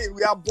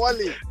are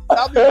balling.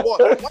 Savvy ball.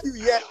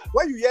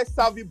 When you hear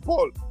savvy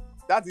ball,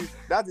 that is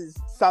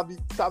savvy.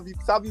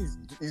 Savvy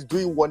is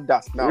doing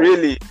wonders now.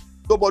 Really?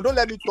 So, but don't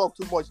let me talk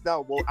too much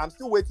now. But I'm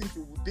still waiting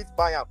to beat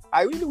Bayern.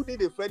 I really would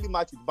need a friendly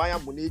match with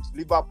Bayern Munich,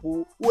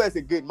 Liverpool. Who else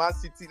again? Man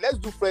City. Let's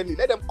do friendly.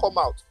 Let them come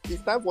out.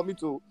 It's time for me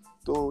to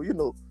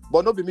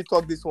but not be me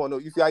talk this one.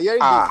 If you are hearing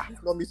this,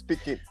 it's not me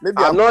speaking. Maybe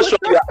I'm not sure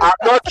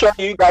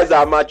you guys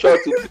are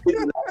mature to play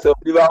the likes of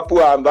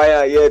Liverpool and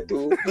Bayern here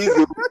too. Please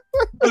don't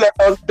let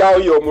us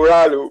down your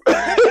morale.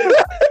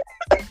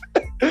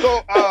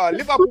 So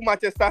Liverpool,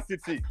 Manchester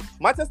City.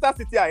 Manchester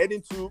City are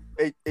heading to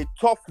a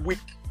tough week.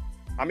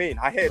 I mean,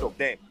 ahead of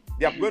them.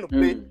 They are going to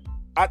play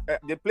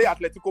they play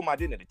Atletico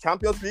Madrid in the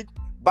Champions League.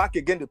 Back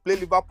again, they play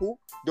Liverpool.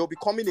 They'll be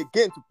coming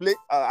again to play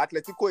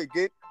Atletico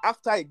again.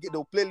 After again,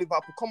 they'll play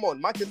Liverpool. Come on,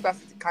 Manchester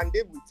City, can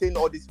they retain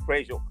all this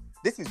pressure?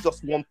 This is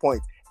just 1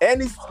 point.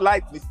 Any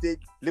slight mistake,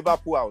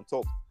 Liverpool are on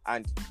top.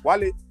 And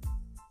Wale?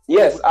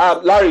 Yes,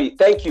 Larry,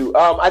 thank you.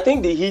 I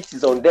think the heat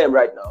is on them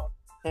right now.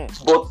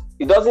 But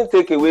it doesn't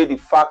take away the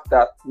fact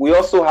that we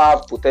also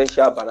have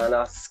potential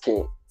banana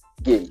skin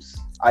games.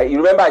 You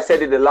remember I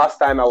said it the last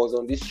time I was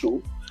on this show.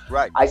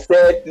 Right. I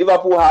said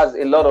Liverpool has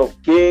a lot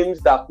of games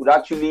that could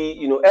actually,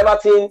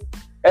 Everton,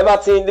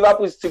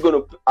 Liverpool is still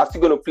going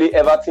to play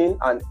Everton,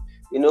 and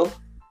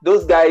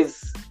those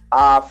guys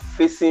are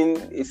facing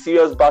a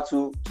serious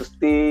battle to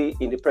stay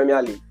in the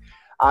Premier League.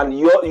 And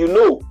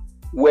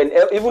when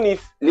even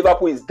if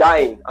Liverpool is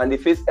dying and they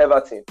face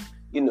Everton,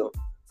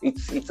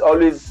 it's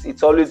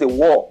always a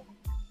war.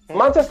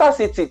 Manchester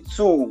City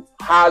too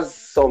has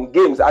some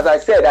games. As I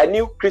said, I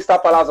knew Crystal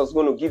Palace was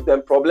going to give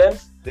them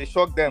problems. They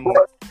shocked them.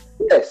 But,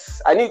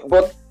 yes,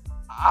 but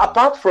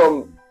apart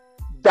from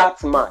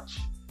that match,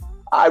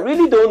 I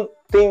really don't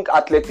think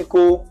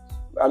Atletico.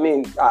 I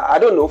mean, I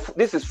don't know.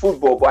 This is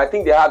football, but I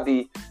think they have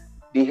the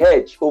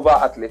edge over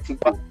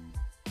Atletico.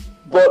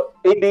 But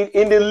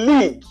in the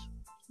league,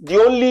 the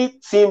only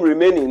team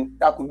remaining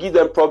that could give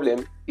them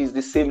problem is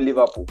the same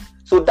Liverpool.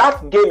 So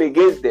that game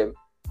against them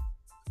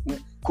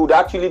could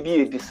actually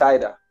be a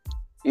decider,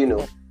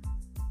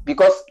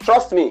 because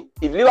trust me,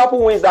 if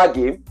Liverpool wins that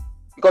game,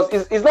 because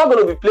it's not going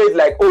to be played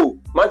like, oh,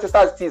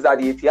 Manchester City is at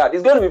the Etihad.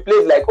 It's going to be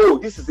played like, oh,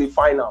 this is a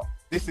final.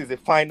 This is a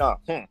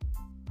final.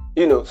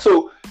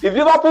 So if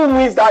Liverpool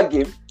wins that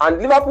game, and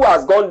Liverpool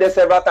has gone there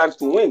several times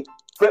to win,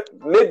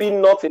 maybe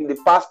not in the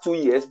past 2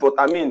 years, but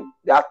I mean,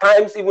 there are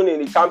times even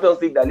in the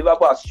Champions League that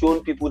Liverpool has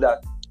shown people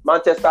that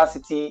Manchester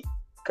City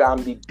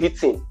can be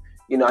beaten,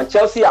 and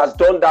Chelsea has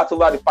done that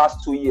over the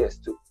past 2 years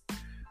too.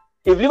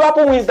 If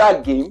Liverpool wins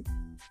that game,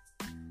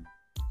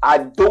 I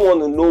don't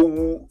want to know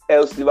who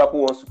else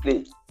Liverpool wants to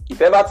play.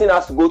 If Everton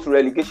has to go to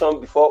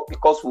relegation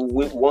because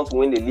we want to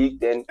win the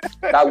league, then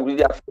that would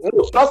really have...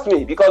 No, trust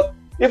me, because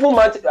even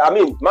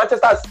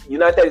Manchester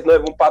United is not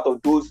even part of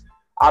those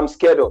I'm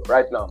scared of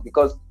right now,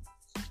 because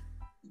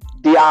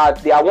they are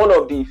one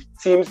of the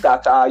teams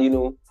that are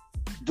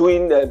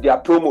doing their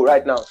promo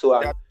right now. So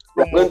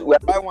we're going to we're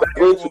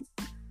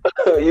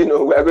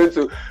going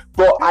to.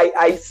 But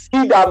I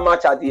see that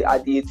match at the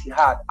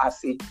Etihad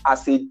as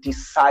a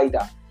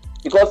decider,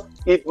 because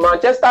if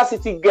Manchester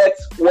City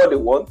gets what they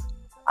want,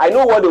 I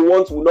know what they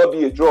want will not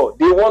be a draw.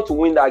 They want to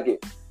win that game.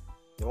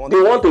 They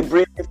want a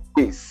breathing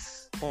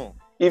space.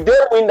 If they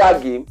win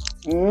that game,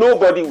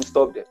 nobody will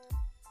stop them.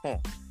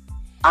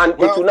 And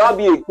it will now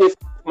be a case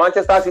of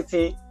Manchester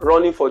City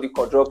running for the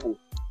quadruple.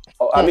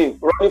 Running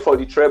for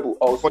the treble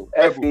also.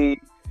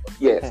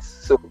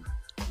 Yes. So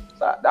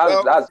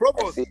that's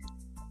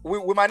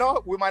we might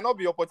not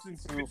be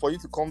opportunity for you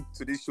to come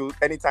to this show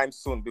anytime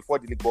soon before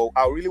the league, but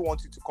I really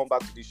want you to come back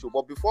to this show.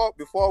 But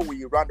before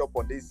we round up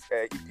on this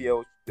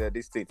EPL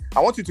this thing,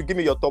 I want you to give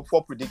me your top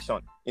 4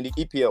 prediction in the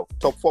EPL.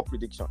 Top 4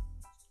 prediction.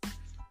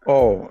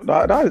 Oh,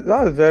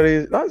 that's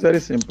very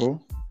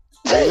simple.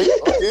 Really?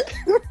 Okay.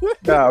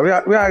 Yeah, we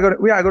are going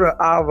to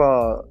have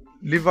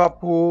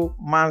Liverpool,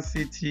 Man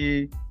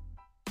City,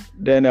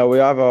 then we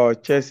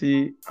have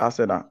Chelsea,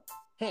 Arsenal.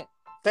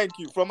 Thank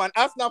you. From an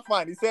Arsenal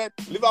fan, he said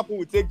Liverpool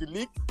will take the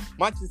league,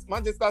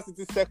 Manchester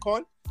City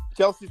second,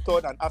 Chelsea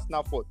third, and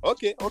Arsenal fourth.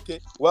 Okay.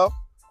 Well,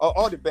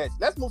 all the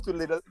best. Let's move to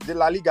the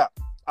La Liga.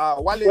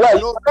 Wale, you have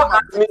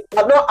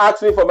not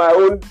asked me for my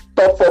own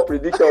top 4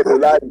 predictions.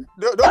 Don't worry.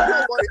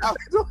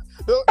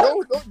 Don't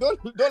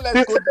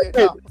let's go there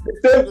now.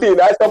 Same thing.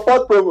 I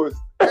support promos.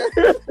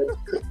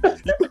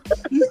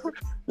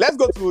 Let's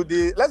go to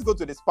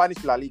the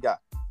Spanish La Liga,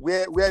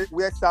 where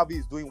Xavi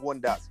is doing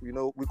wonders. We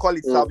call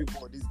it Xavi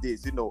ball these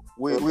days.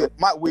 We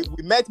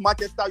met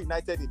Manchester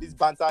United in this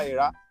banter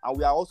era, and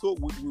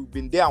we've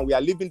been there and we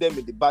are leaving them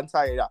in the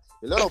banter era.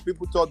 A lot of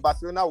people thought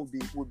Barcelona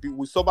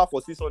would sober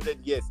for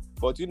 600 years,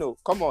 but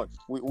come on,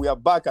 we are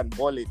back and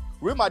balling.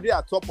 Real Madrid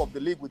are top of the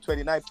league with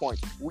 29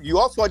 points. You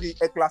also saw the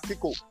El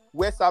Clasico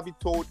where Xavi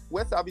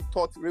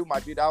taught Real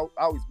Madrid how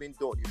it's been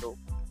done.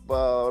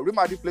 But Real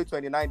Madrid played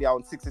 29, they are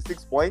on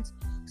 66 points.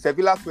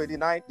 Sevilla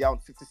 29, they are on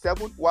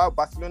 57, while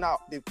Barcelona,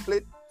 they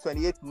played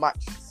 28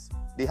 matches.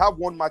 They have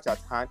one match at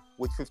hand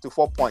with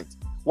 54 points.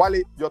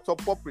 Wale, your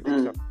top 4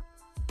 prediction.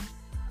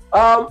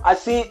 I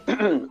see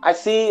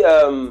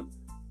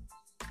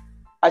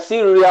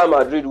Real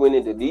Madrid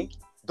winning the league.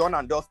 Done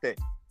and dusted.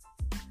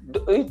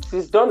 It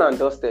is done and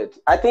dusted.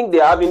 I think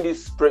they're having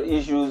these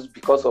issues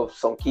because of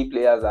some key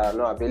players that are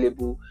not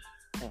available.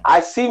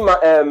 I see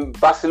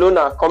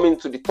Barcelona coming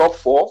to the top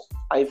 4.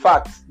 In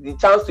fact, the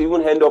chance to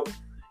even end up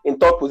in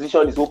third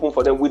position is open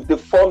for them with the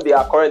form they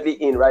are currently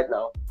in right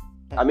now.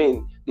 I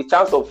mean, the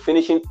chance of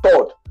finishing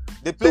third.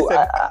 They play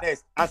Sevilla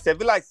next, and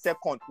Sevilla is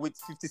second with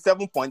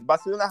 57 points.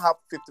 Barcelona have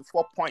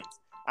 54 points,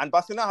 and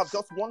Barcelona have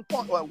just 1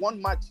 point or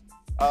 1 match.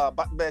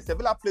 But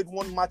Sevilla played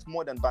 1 match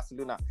more than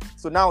Barcelona.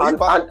 So now, and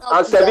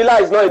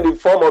Sevilla is not in the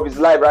form of his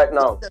life right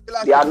now.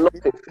 They are not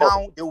in form.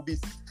 Now they will be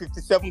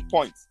 57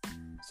 points.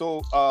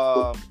 So,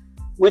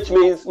 which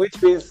means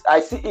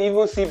I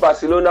even see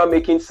Barcelona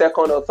making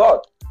second or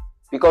third.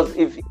 Because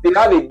if they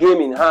have a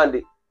game in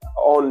hand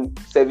on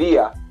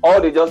Sevilla,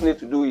 all they just need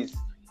to do is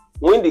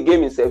win the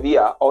game in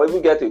Sevilla or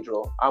even get a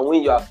draw and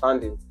win your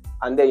standing,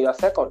 and then you are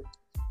second.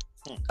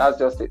 That's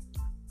just it.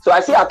 So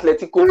I see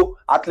Atletico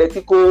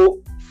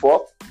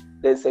fourth,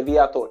 then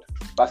Sevilla third,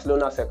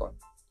 Barcelona second.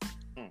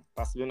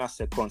 Barcelona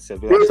second,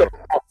 Sevilla second.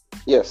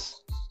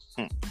 Yes.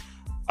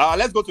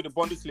 Let's go to the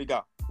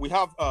Bundesliga. We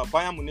have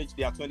Bayern Munich.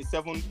 They are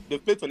 27. They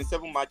played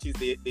 27 matches.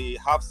 They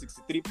have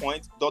 63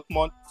 points.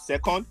 Dortmund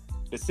second.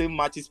 The same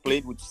matches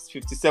played with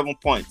 57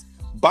 points.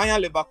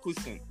 Bayern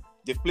Leverkusen,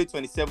 they've played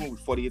 27 with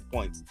 48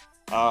 points.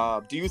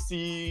 Do you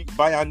see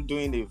Bayern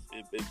doing a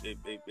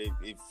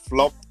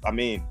flop? I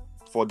mean,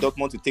 for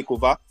Dortmund to take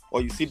over,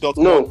 or you see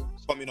Dortmund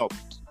coming up?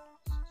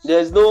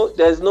 There's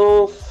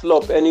no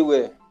flop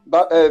anywhere.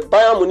 But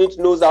Bayern Munich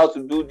knows how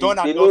to do this.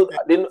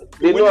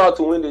 They know how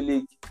to win the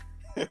league.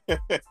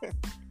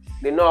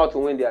 They know how to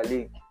win their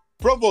league.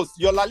 Provost,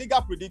 your La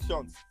Liga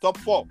predictions, top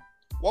 4.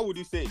 What would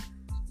you say?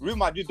 Real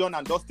Madrid done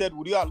and dusted.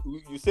 Would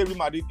you say Real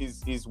Madrid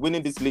is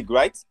winning this league,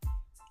 right?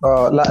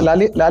 La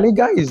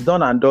Liga is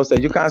done and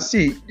dusted. You can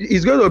see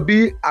it's going to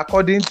be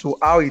according to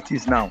how it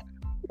is now.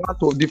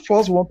 The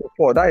first 1 to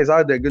 4, that is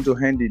how they're going to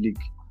end the league.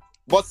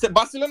 But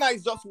Barcelona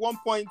is just 1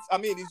 point. I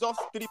mean, it's just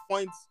 3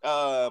 points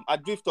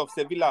adrift of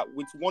Sevilla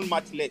with 1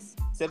 match less.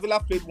 Sevilla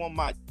played 1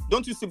 match.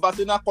 Don't you see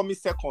Barcelona coming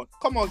second?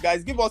 Come on,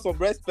 guys, give us some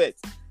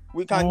respect.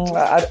 We can.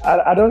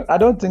 I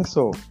don't think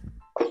so.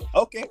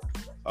 Okay.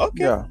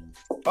 Yeah.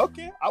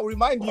 Okay. I'll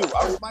remind you.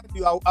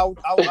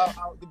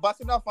 The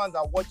Barcelona fans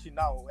are watching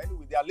now.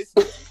 Anyway, they are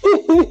listening.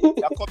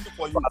 They are coming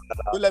for you.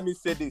 Don't let me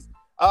say this.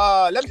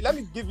 Let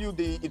me give you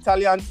the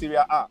Italian Serie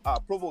A.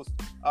 Provost.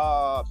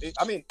 I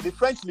mean, the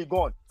French Ligue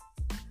 1.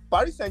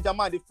 Paris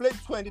Saint-Germain, they've played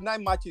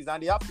 29 matches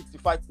and they have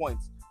 65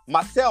 points.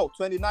 Marseille,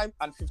 29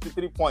 and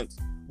 53 points.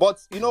 But,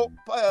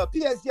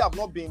 PSG have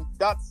not been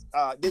that...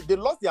 They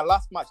lost their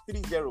last match,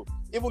 3-0,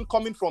 even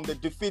coming from the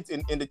defeat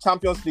in the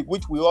Champions League,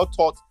 which we all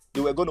thought they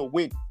were going to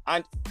win.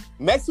 And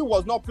Messi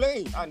was not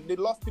playing and they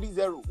lost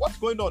 3-0. What's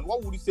going on?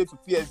 What would you say to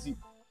PSG?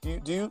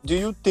 Do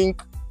you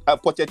think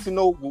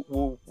Pochettino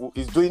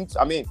is doing...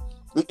 I mean,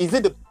 is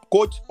it the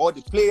coach or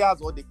the players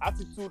or the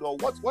attitude or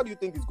what do you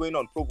think is going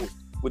on, Provost,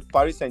 with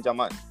Paris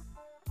Saint-Germain?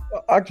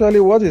 Actually,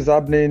 what is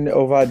happening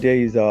over there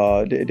is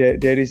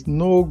there is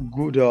no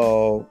good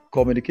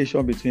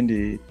communication between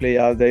the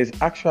players. There is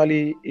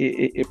actually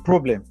a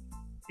problem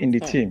in the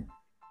team.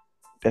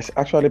 There's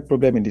actually a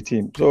problem in the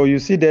team. So you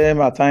see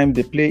them at times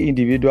they play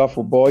individual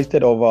football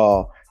instead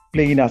of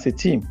playing as a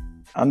team,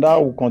 and that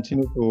will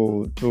continue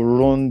to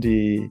run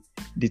the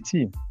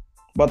team.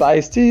 But I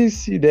still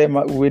see them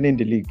winning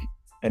the league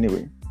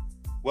anyway.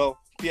 Well,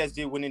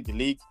 PSG winning the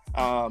league.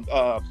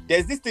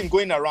 There's this thing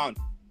going around.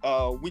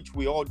 Which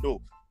we all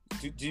know.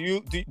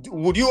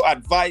 Would you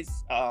advise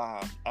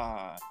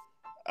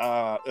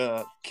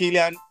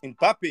Kylian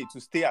Mbappe to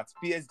stay at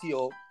PSG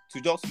or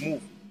to just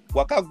move?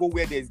 Waka go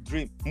where there's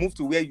dream. Move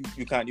to where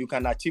you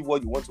can achieve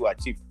what you want to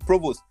achieve.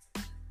 Provost.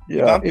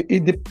 Yeah,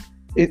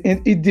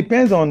 it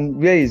depends on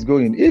where he's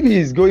going. If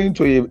he's going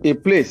to a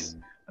place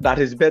that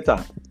is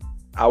better,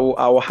 I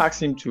will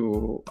ask him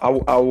to. I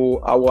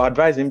will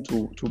advise him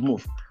to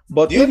move.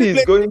 But if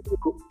he's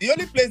the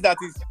only place that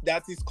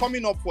is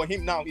coming up for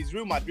him now is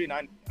Real Madrid,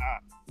 and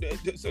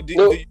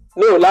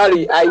no,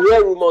 Larry, I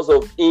hear rumors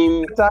of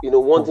him,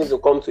 wanting to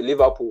come to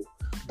Liverpool,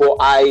 but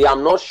I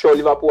am not sure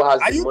Liverpool has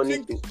the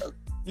money to.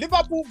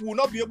 Liverpool will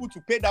not be able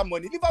to pay that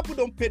money. Liverpool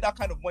don't pay that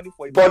kind of money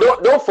for it.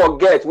 But don't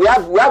forget, we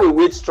have a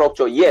wage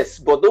structure, yes,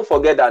 but don't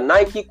forget that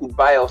Nike could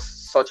buy us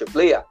such a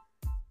player.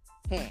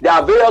 There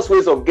are various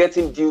ways of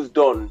getting deals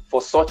done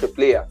for such a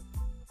player.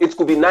 It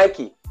could be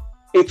Nike.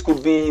 It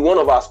could be one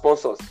of our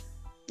sponsors,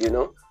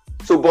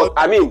 So, but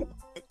I mean,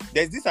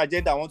 there's this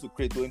agenda I want to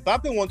create. So,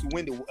 Mbappe want to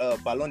win the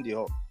Ballon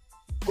d'Or.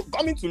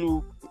 Coming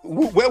to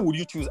where would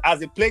you choose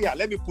as a player?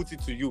 Let me put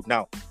it to you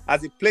now.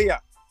 As a player,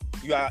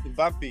 you are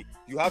Mbappe.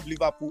 You have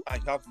Liverpool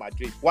and you have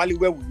Madrid. Wally,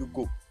 where will you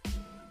go?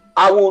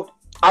 I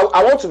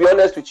want to be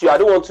honest with you. I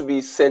don't want to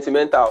be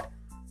sentimental.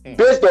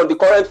 Based on the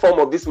current form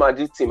of this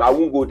Madrid team, I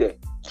won't go there.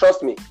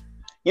 Trust me.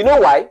 You know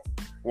why?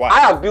 Why? I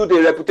have built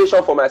a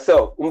reputation for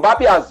myself.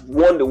 Mbappe has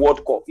won the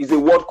World Cup. He's a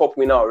World Cup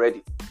winner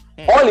already.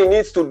 All he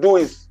needs to do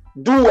is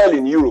do well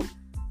in Europe.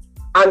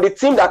 And the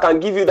team that can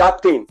give you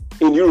that thing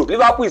in Europe,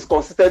 Liverpool is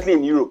consistently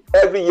in Europe.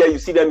 Every year you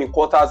see them in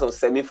quarters or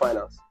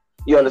semi-finals.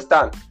 You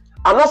understand?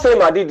 I'm not saying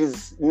Madrid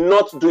is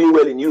not doing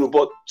well in Europe,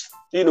 but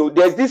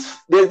there's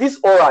this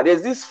aura,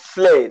 there's this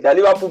flair that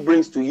Liverpool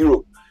brings to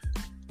Europe.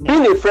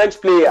 Being a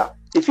French player,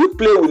 if you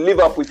play with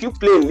Liverpool, if you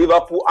play in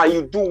Liverpool and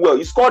you do well,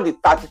 you score the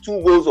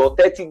 32 goals or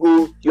 30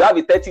 goals, you have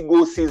a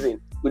 30-goal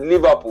season with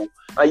Liverpool,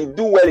 and you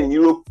do well in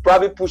Europe,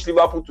 probably push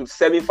Liverpool to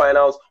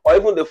semi-finals or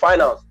even the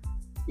finals.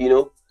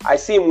 I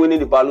see him winning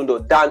the Ballon d'Or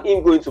than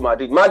him going to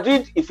Madrid.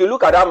 Madrid, if you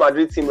look at that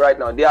Madrid team right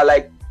now, they are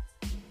like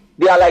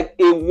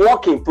a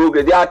work in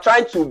progress. They are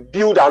trying to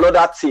build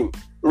another team.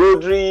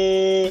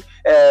 Rodri,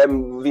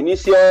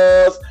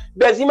 Vinicius,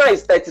 Benzema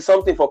is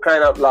 30-something for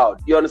crying out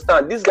loud. You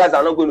understand? These guys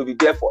are not going to be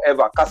there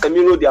forever.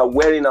 Casemiro, they are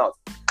wearing out.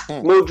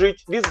 Modric,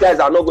 these guys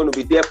are not going to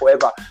be there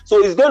forever.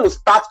 So it's going to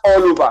start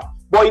all over.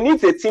 But he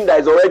needs a team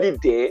that is already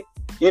there,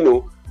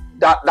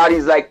 that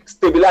is like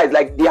stabilized.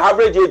 Like the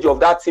average age of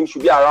that team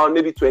should be around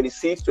maybe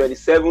 26,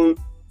 27,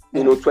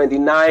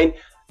 29.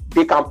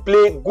 They can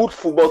play good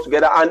football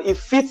together, and it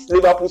fits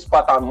Liverpool's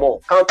pattern more.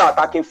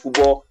 Counter-attacking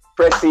football,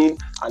 pressing,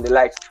 and the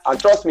likes. And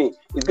trust me,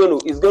 it's going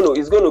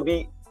to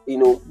be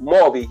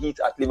more of a hit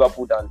at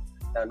Liverpool than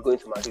going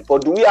to Madrid.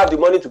 But do we have the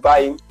money to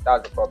buy him?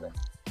 That's the problem.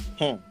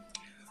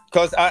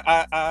 Because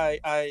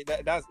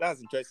that's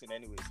interesting,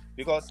 anyways.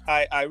 Because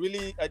I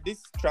really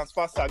this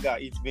transfer saga,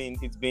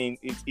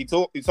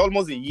 it's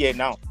almost a year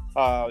now.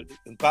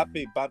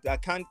 Mbappe. I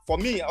can't. For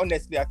me,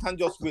 honestly, I can't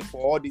just wait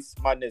for all this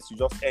madness to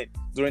just end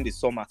during the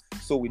summer,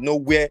 so we know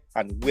when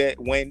Mbappe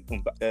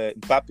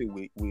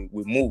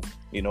will move.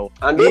 You know,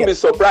 and don't be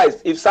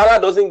surprised if Salah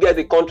doesn't get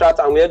the contract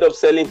and we end up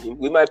selling him.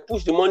 We might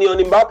push the money on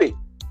Mbappe.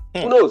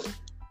 Who knows?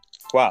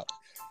 Wow.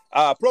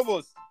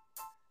 Provost.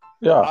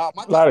 Yeah,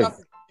 Larry.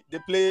 They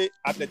play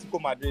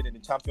Atletico Madrid in the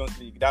Champions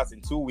League. That's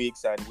in 2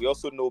 weeks, and we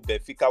also know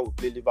Benfica will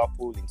play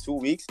Liverpool in 2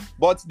 weeks.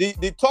 But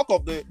the talk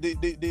of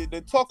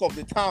the talk of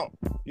the town,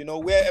 you know,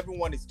 where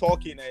everyone is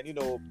talking and you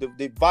know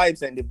the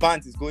vibes and the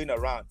bands is going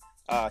around.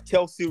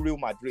 Chelsea, Real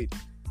Madrid.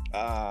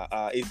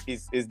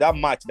 Is that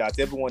match that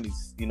everyone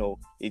is, you know,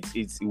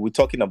 it's we're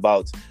talking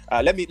about.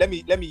 Let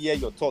me hear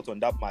your thoughts on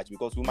that match,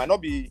 because we might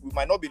not be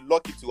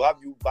lucky to have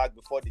you back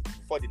before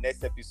the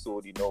next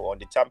episode, you know, on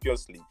the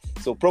Champions League.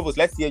 So Provost,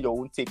 let's hear your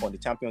own take on the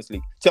Champions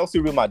League. Chelsea,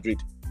 Real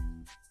Madrid.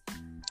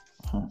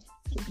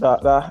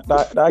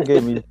 That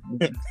game is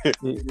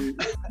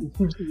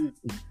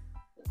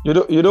you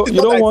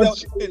don't want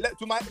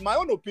to my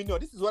own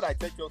opinion. This is what I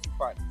tell Chelsea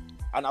fans,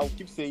 and I'll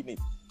keep saying it.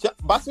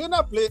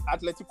 Barcelona play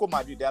Atletico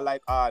Madrid. They're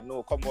like,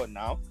 no, come on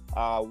now.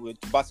 With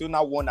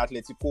Barcelona won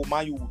Atletico,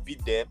 Man U will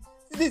beat them.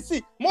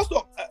 See, most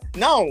of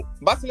now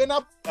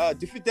Barcelona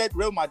defeated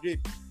Real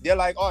Madrid. They're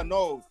like, oh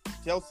no,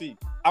 Chelsea.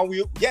 And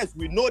we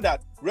know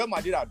that Real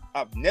Madrid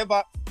have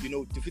never, you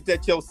know,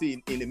 defeated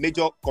Chelsea in a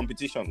major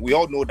competition. We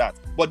all know that.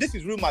 But this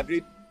is Real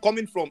Madrid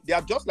coming from. They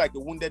are just like a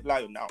wounded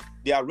lion now.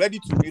 They are ready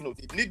to, you know,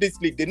 they need this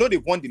league. They know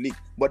they've won the league,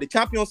 but the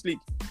Champions League,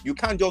 you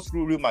can't just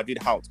rule Real Madrid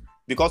out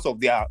because of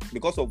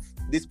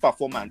this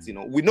performance. You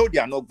know, we know they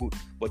are not good,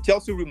 but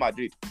Chelsea, Real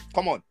Madrid,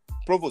 come on.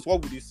 Provost,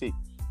 what would you say?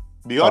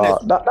 Be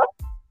honest.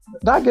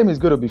 That game is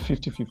going to be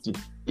 50-50.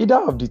 Either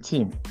of the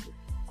team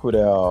could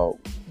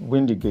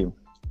win the game.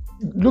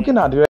 Looking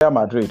at Real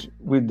Madrid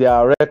with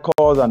their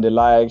records and the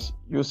likes,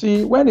 you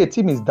see, when a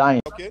team is dying,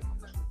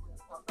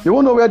 you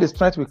won't know where the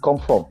strength will come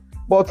from.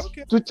 But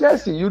to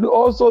Chelsea, you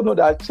also know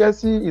that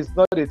Chelsea is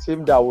not a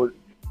team that will.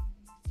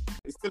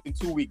 It's still in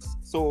 2 weeks,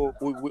 so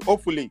we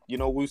hopefully, you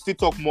know, we'll still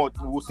talk more.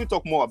 We'll still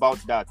talk more about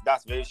that.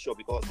 That's very sure,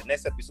 because the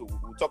next episode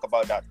we'll talk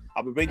about that.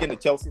 I'll be bringing the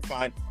Chelsea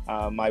fan,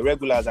 my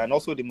regulars, and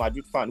also the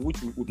Madrid fan, which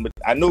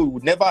I know we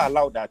would never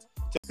allow that.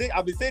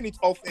 I've been saying it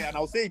off air, and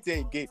I'll say it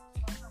here again.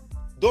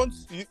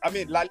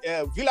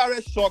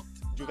 Villarreal shocked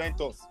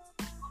Juventus.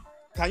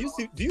 Do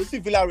you see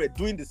Villarreal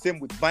doing the same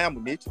with Bayern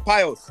Munich?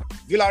 Pius,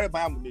 Villarreal,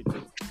 Bayern Munich.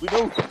 We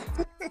know.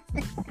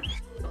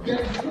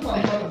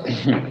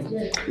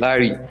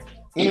 Larry.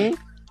 Mm-hmm.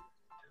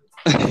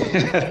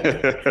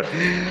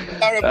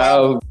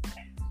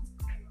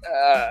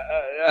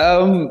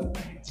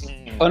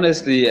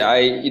 Honestly,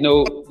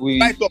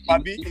 right up,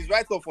 Abi. It's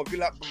right up for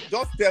Villa.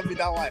 Just tell me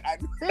that one.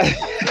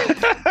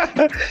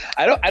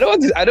 I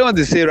don't want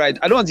to say right.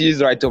 I don't want to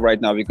use right up right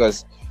now,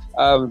 because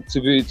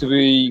it would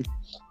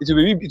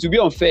be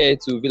unfair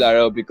to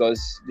Villarreal,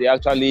 because they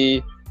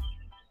actually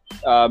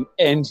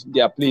end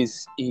their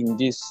place in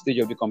this stage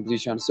of the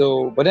competition.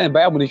 So, but then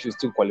Bayern Munich should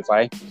still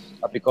qualify,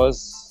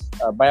 because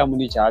Bayern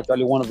Munich are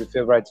actually one of the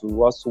favorites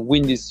to also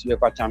win this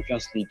UEFA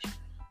Champions League.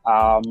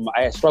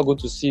 I struggle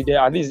to see there.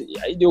 At least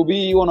they will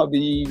be one of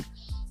the,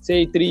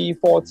 say,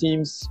 3-4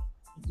 teams,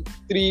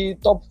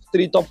 top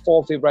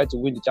 4 favorites to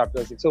win the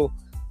Champions League. So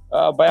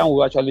Bayern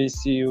will actually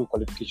see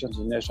qualification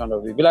to the next round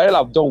of it. Villarreal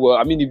have done well.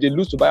 I mean, if they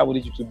lose to Bayern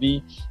Munich,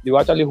 they will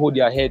actually hold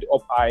their head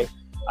up high,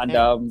 and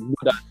know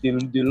that they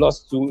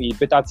lost to a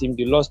better team.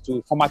 They lost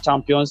to former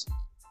champions.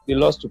 They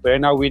lost to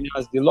perennial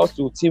winners. They lost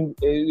to a team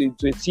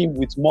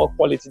with more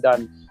quality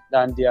than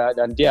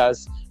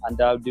theirs. And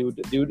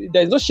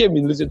there's no shame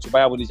in losing to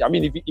Bayern Munich. I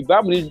mean, if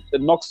Bayern Munich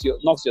knocks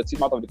your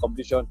team out of the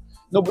competition,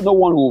 no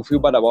one will feel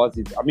bad about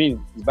it. I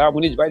mean, it's Bayern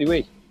Munich, by the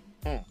way.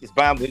 It's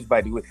Bayern Munich,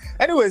 by the way.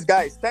 Anyways,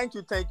 guys, thank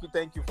you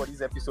for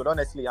this episode.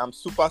 Honestly, I'm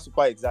super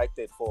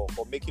excited for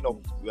making up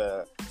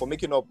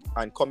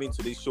and coming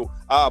to this show.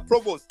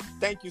 Provost,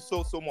 thank you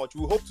so much.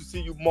 We hope to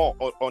see you more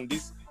on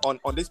this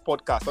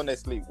podcast.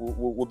 Honestly,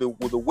 we'll be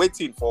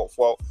waiting for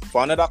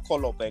another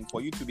call up and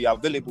for you to be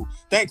available.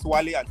 Thanks,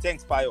 Wale, and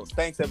thanks, Pius.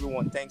 Thanks,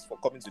 everyone. Thanks for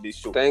coming to this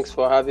show. Thanks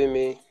for having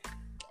me.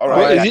 All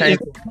right.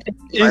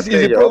 Is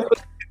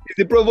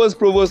the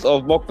provost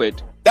of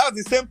Mokped? That's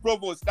the same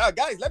Provost. Now,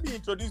 guys, let me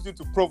introduce you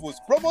to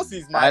Provost. Provost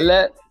is my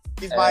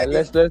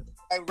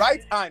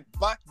right hand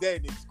back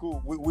then in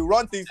school. We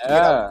run things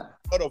together.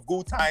 A lot of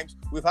good times.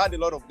 We've had a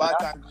lot of bad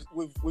times.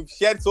 We've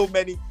shared so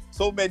many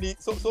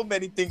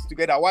things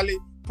together. Wale,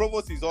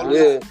 Provost is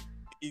always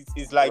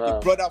is like a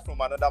brother from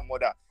another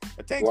mother.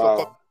 Thanks for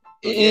coming.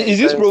 Is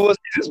this Provost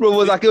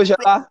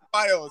Akeoshala?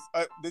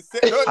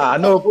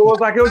 No,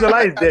 Provost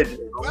Akeoshala is dead.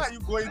 Where are you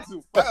going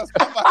to? Pius,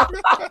 come back.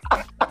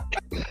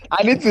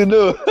 I need to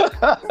know.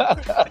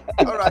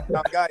 All right,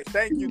 now, guys.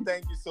 Thank you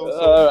so much.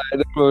 All right,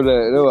 no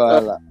problem. No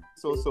problem.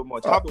 So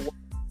much. Have a wonderful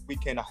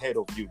weekend ahead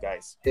of you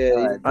guys.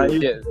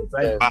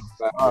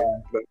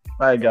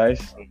 Bye,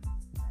 guys.